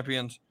of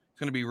Champions. It's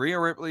going to be Rhea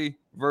Ripley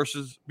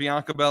versus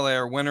Bianca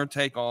Belair, winner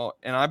take all.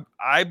 And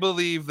I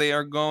believe they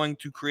are going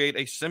to create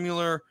a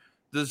similar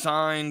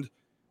designed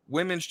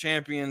women's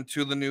champion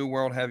to the new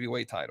World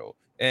Heavyweight title.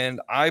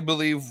 And I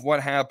believe what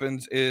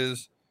happens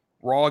is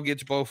Raw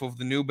gets both of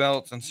the new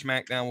belts and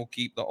SmackDown will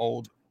keep the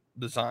old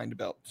designed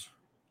belts.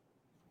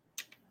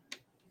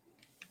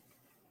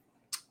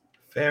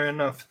 Fair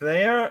enough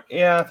there.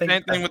 Yeah, I think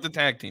same thing with the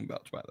tag team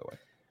belts, by the way.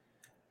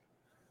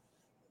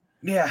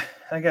 Yeah,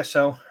 I guess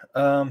so.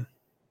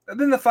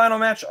 Then the final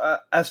match,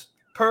 as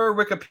per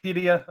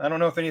Wikipedia, I don't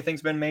know if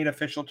anything's been made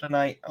official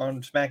tonight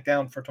on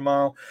SmackDown for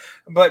tomorrow,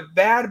 but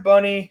Bad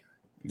Bunny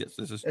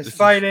is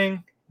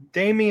fighting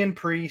Damian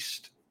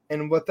Priest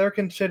in what they're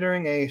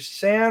considering a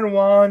San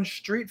Juan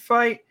street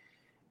fight.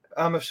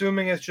 I'm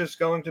assuming it's just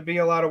going to be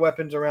a lot of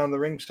weapons around the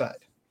ringside.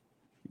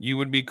 You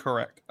would be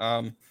correct.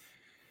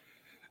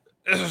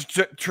 This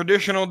is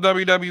traditional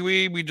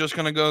WWE. We're just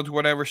going to go to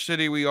whatever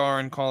city we are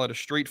and call it a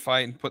street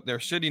fight and put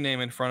their city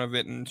name in front of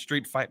it. And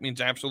street fight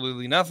means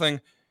absolutely nothing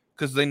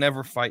because they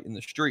never fight in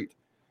the street.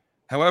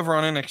 However,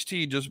 on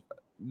NXT, just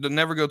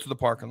never go to the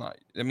parking lot.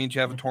 That means you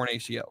have a torn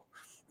ACL.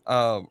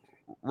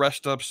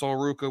 Rest up, Sol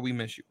Ruka. We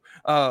miss you.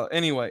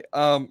 Anyway,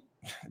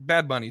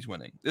 Bad Bunny's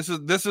winning. This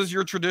is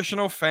your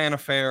traditional fan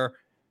affair.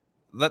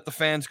 Let the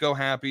fans go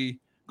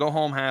happy, go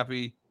home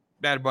happy.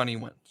 Bad Bunny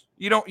wins.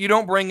 You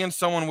don't bring in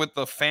someone with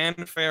the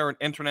fanfare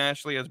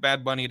internationally as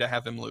Bad Bunny to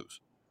have him lose.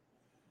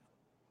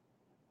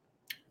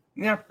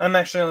 Yeah, I'm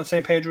actually on the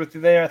same page with you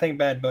there. I think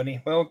Bad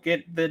Bunny will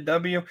get the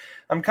W.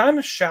 I'm kind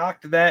of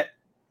shocked that,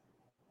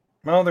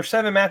 well, there's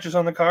 7 matches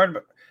on the card,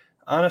 but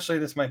honestly,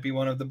 this might be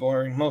one of the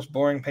most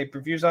boring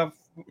pay-per-views of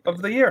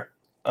the year.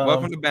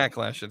 Welcome to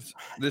Backlash.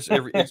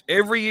 It's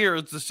every year.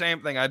 It's the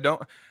same thing.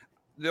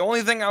 The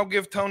only thing I'll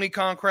give Tony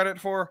Khan credit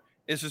for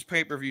is his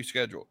pay-per-view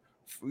schedule.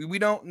 We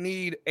don't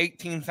need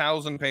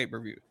 18,000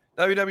 pay-per-views.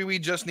 WWE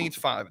just needs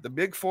 5. The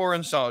big 4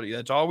 in Saudi.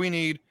 That's all we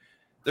need.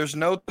 There's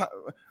no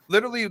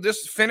literally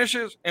this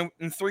finishes and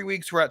in 3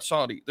 weeks we're at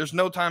Saudi. There's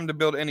no time to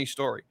build any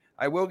story.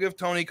 I will give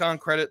Tony Khan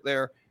credit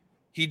there.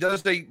 He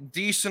does a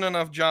decent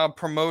enough job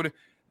promoting.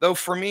 Though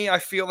for me, I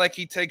feel like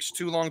he takes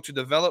too long to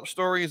develop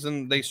stories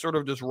and they sort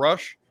of just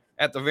rush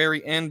at the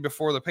very end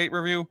before the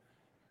pay-per-view.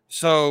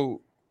 So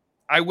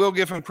I will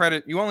give him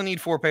credit. You only need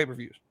 4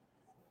 pay-per-views.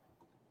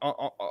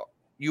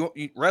 You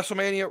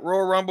WrestleMania,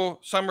 Royal Rumble,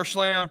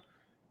 SummerSlam,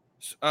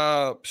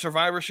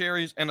 Survivor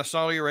Series, and a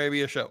Saudi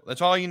Arabia show.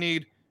 That's all you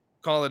need.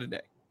 Call it a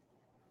day.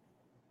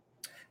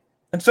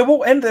 And so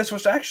we'll end this,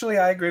 which actually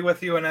I agree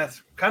with you, and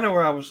that's kind of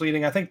where I was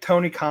leading. I think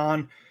Tony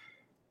Khan,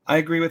 I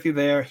agree with you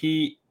there.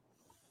 He,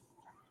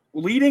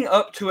 leading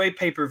up to a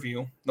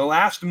pay-per-view, the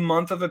last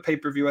month of a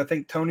pay-per-view, I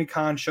think Tony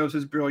Khan shows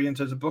his brilliance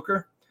as a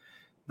booker.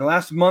 The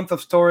last month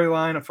of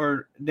storyline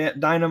for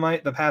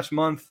Dynamite, the past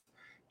month,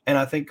 and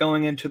I think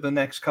going into the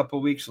next couple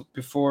of weeks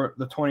before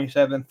the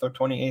 27th or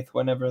 28th,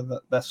 whenever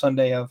that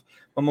Sunday of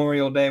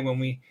Memorial Day, when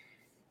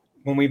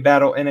we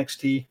battle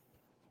NXT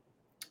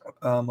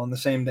on the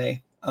same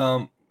day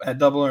at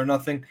Double or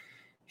Nothing,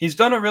 he's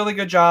done a really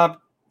good job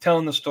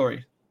telling the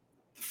story.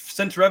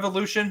 Since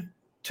Revolution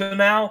to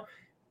now,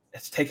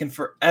 it's taken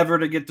forever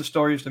to get the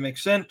stories to make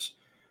sense.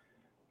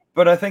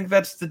 But I think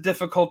that's the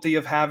difficulty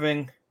of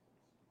having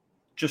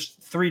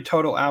just 3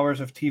 total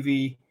hours of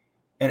TV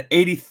and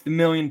 80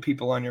 million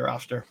people on your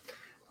roster.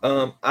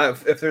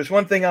 If there's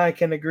one thing I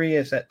can agree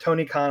is that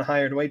Tony Khan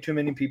hired way too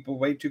many people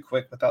way too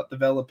quick without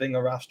developing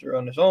a roster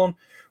on his own,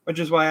 which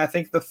is why I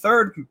think the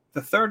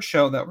third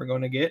show that we're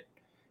going to get,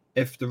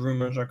 if the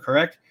rumors are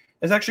correct,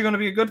 is actually going to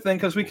be a good thing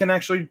because we can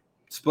actually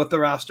split the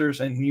rosters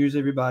and use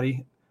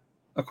everybody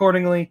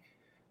accordingly.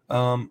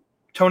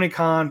 Tony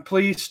Khan,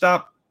 please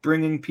stop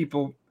bringing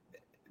people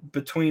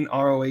between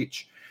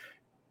ROH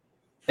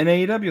and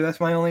AEW. That's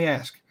my only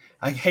ask.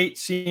 I hate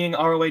seeing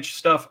ROH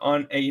stuff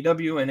on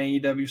AEW and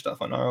AEW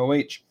stuff on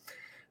ROH.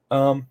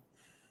 But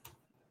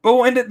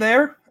we'll end it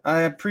there.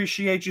 I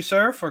appreciate you,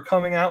 sir, for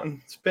coming out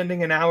and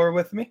spending an hour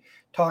with me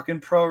talking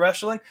pro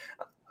wrestling.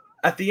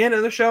 At the end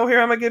of the show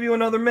here, I'm going to give you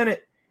another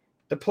minute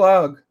to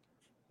plug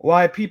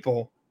why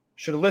people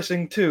should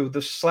listen to the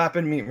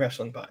Slappin' Meat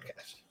Wrestling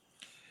podcast.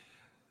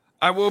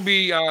 I will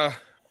be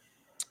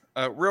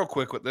real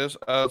quick with this.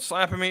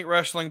 Slappin' Meat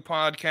Wrestling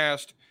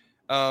podcast,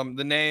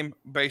 the name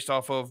based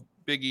off of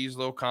Big E's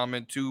little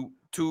comment,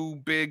 two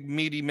big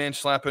meaty men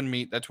slapping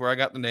meat. That's where I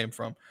got the name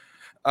from.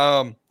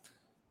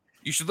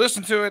 You should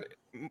listen to it.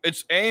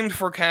 It's aimed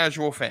for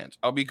casual fans.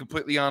 I'll be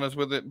completely honest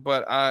with it,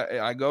 but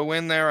I go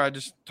in there. I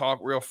just talk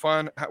real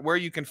fun. Where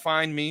you can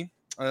find me,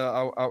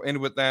 I'll end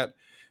with that.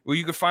 Well,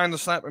 you can find the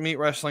Slappin' Meat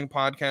Wrestling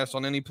podcast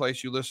on any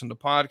place you listen to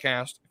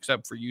podcasts,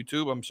 except for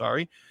YouTube. I'm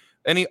sorry.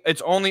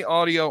 It's only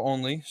audio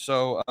only.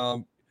 So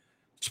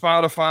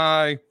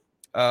Spotify,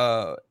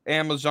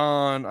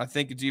 Amazon. I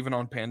think it's even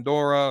on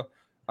Pandora.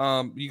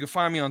 You can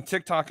find me on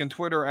TikTok and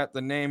Twitter at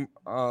the name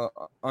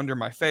under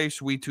my face,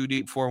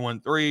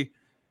 We2Deep413.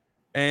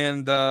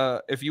 And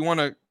if you want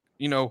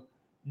to,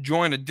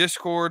 join a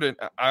Discord, and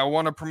I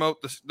want to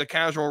promote the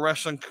casual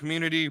wrestling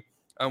community.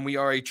 We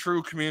are a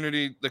true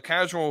community. The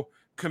casual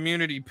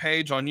community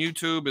page on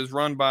YouTube is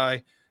run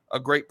by a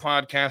great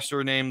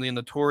podcaster named the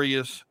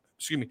Notorious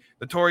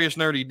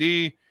Nerdy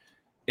D.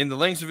 In the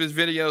links of his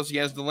videos, he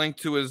has the link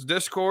to his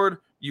Discord.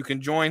 You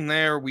can join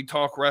there. We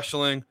talk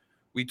wrestling.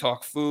 We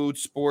talk food,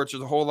 sports.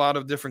 There's a whole lot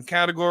of different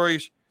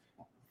categories.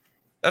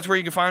 That's where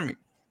you can find me.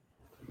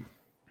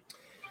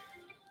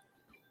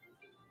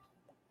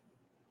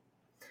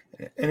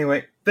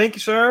 Anyway, thank you,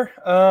 sir.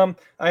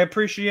 I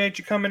appreciate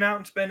you coming out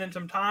and spending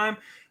some time.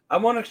 I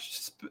want to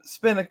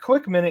spend a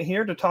quick minute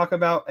here to talk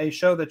about a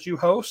show that you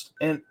host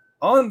and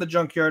on the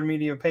Junkyard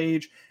Media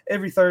page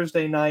every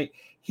Thursday night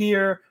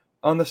here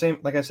on the same,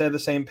 like I said, the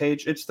same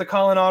page. It's the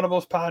Calling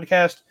Audibles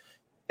podcast.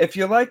 If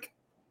you like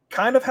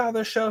kind of how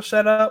this show's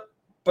set up,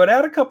 but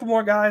add a couple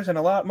more guys and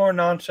a lot more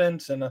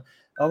nonsense and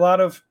a lot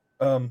of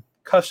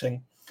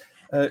cussing,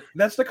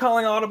 that's the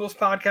Calling Audibles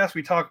podcast.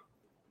 We talk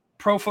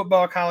pro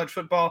football, college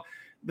football.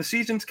 The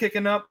season's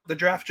kicking up. The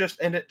draft just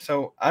ended,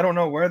 so I don't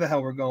know where the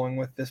hell we're going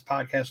with this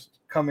podcast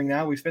coming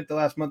now. We spent the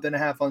last month and a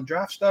half on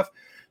draft stuff,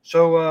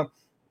 so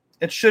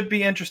it should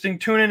be interesting.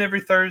 Tune in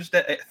every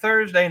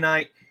Thursday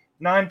night,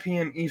 9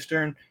 p.m.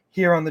 Eastern,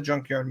 here on the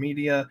Junkyard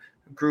Media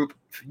Group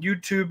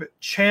YouTube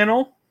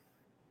channel.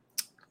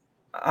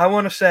 I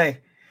want to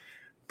say,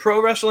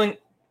 pro wrestling,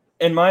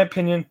 in my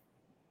opinion,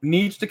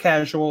 needs the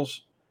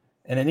casuals,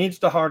 and it needs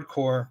the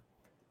hardcore,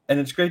 and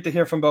it's great to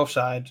hear from both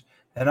sides.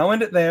 And I'll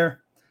end it there.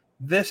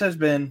 This has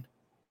been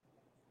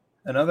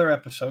another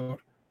episode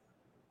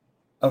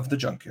of The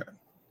Junkyard.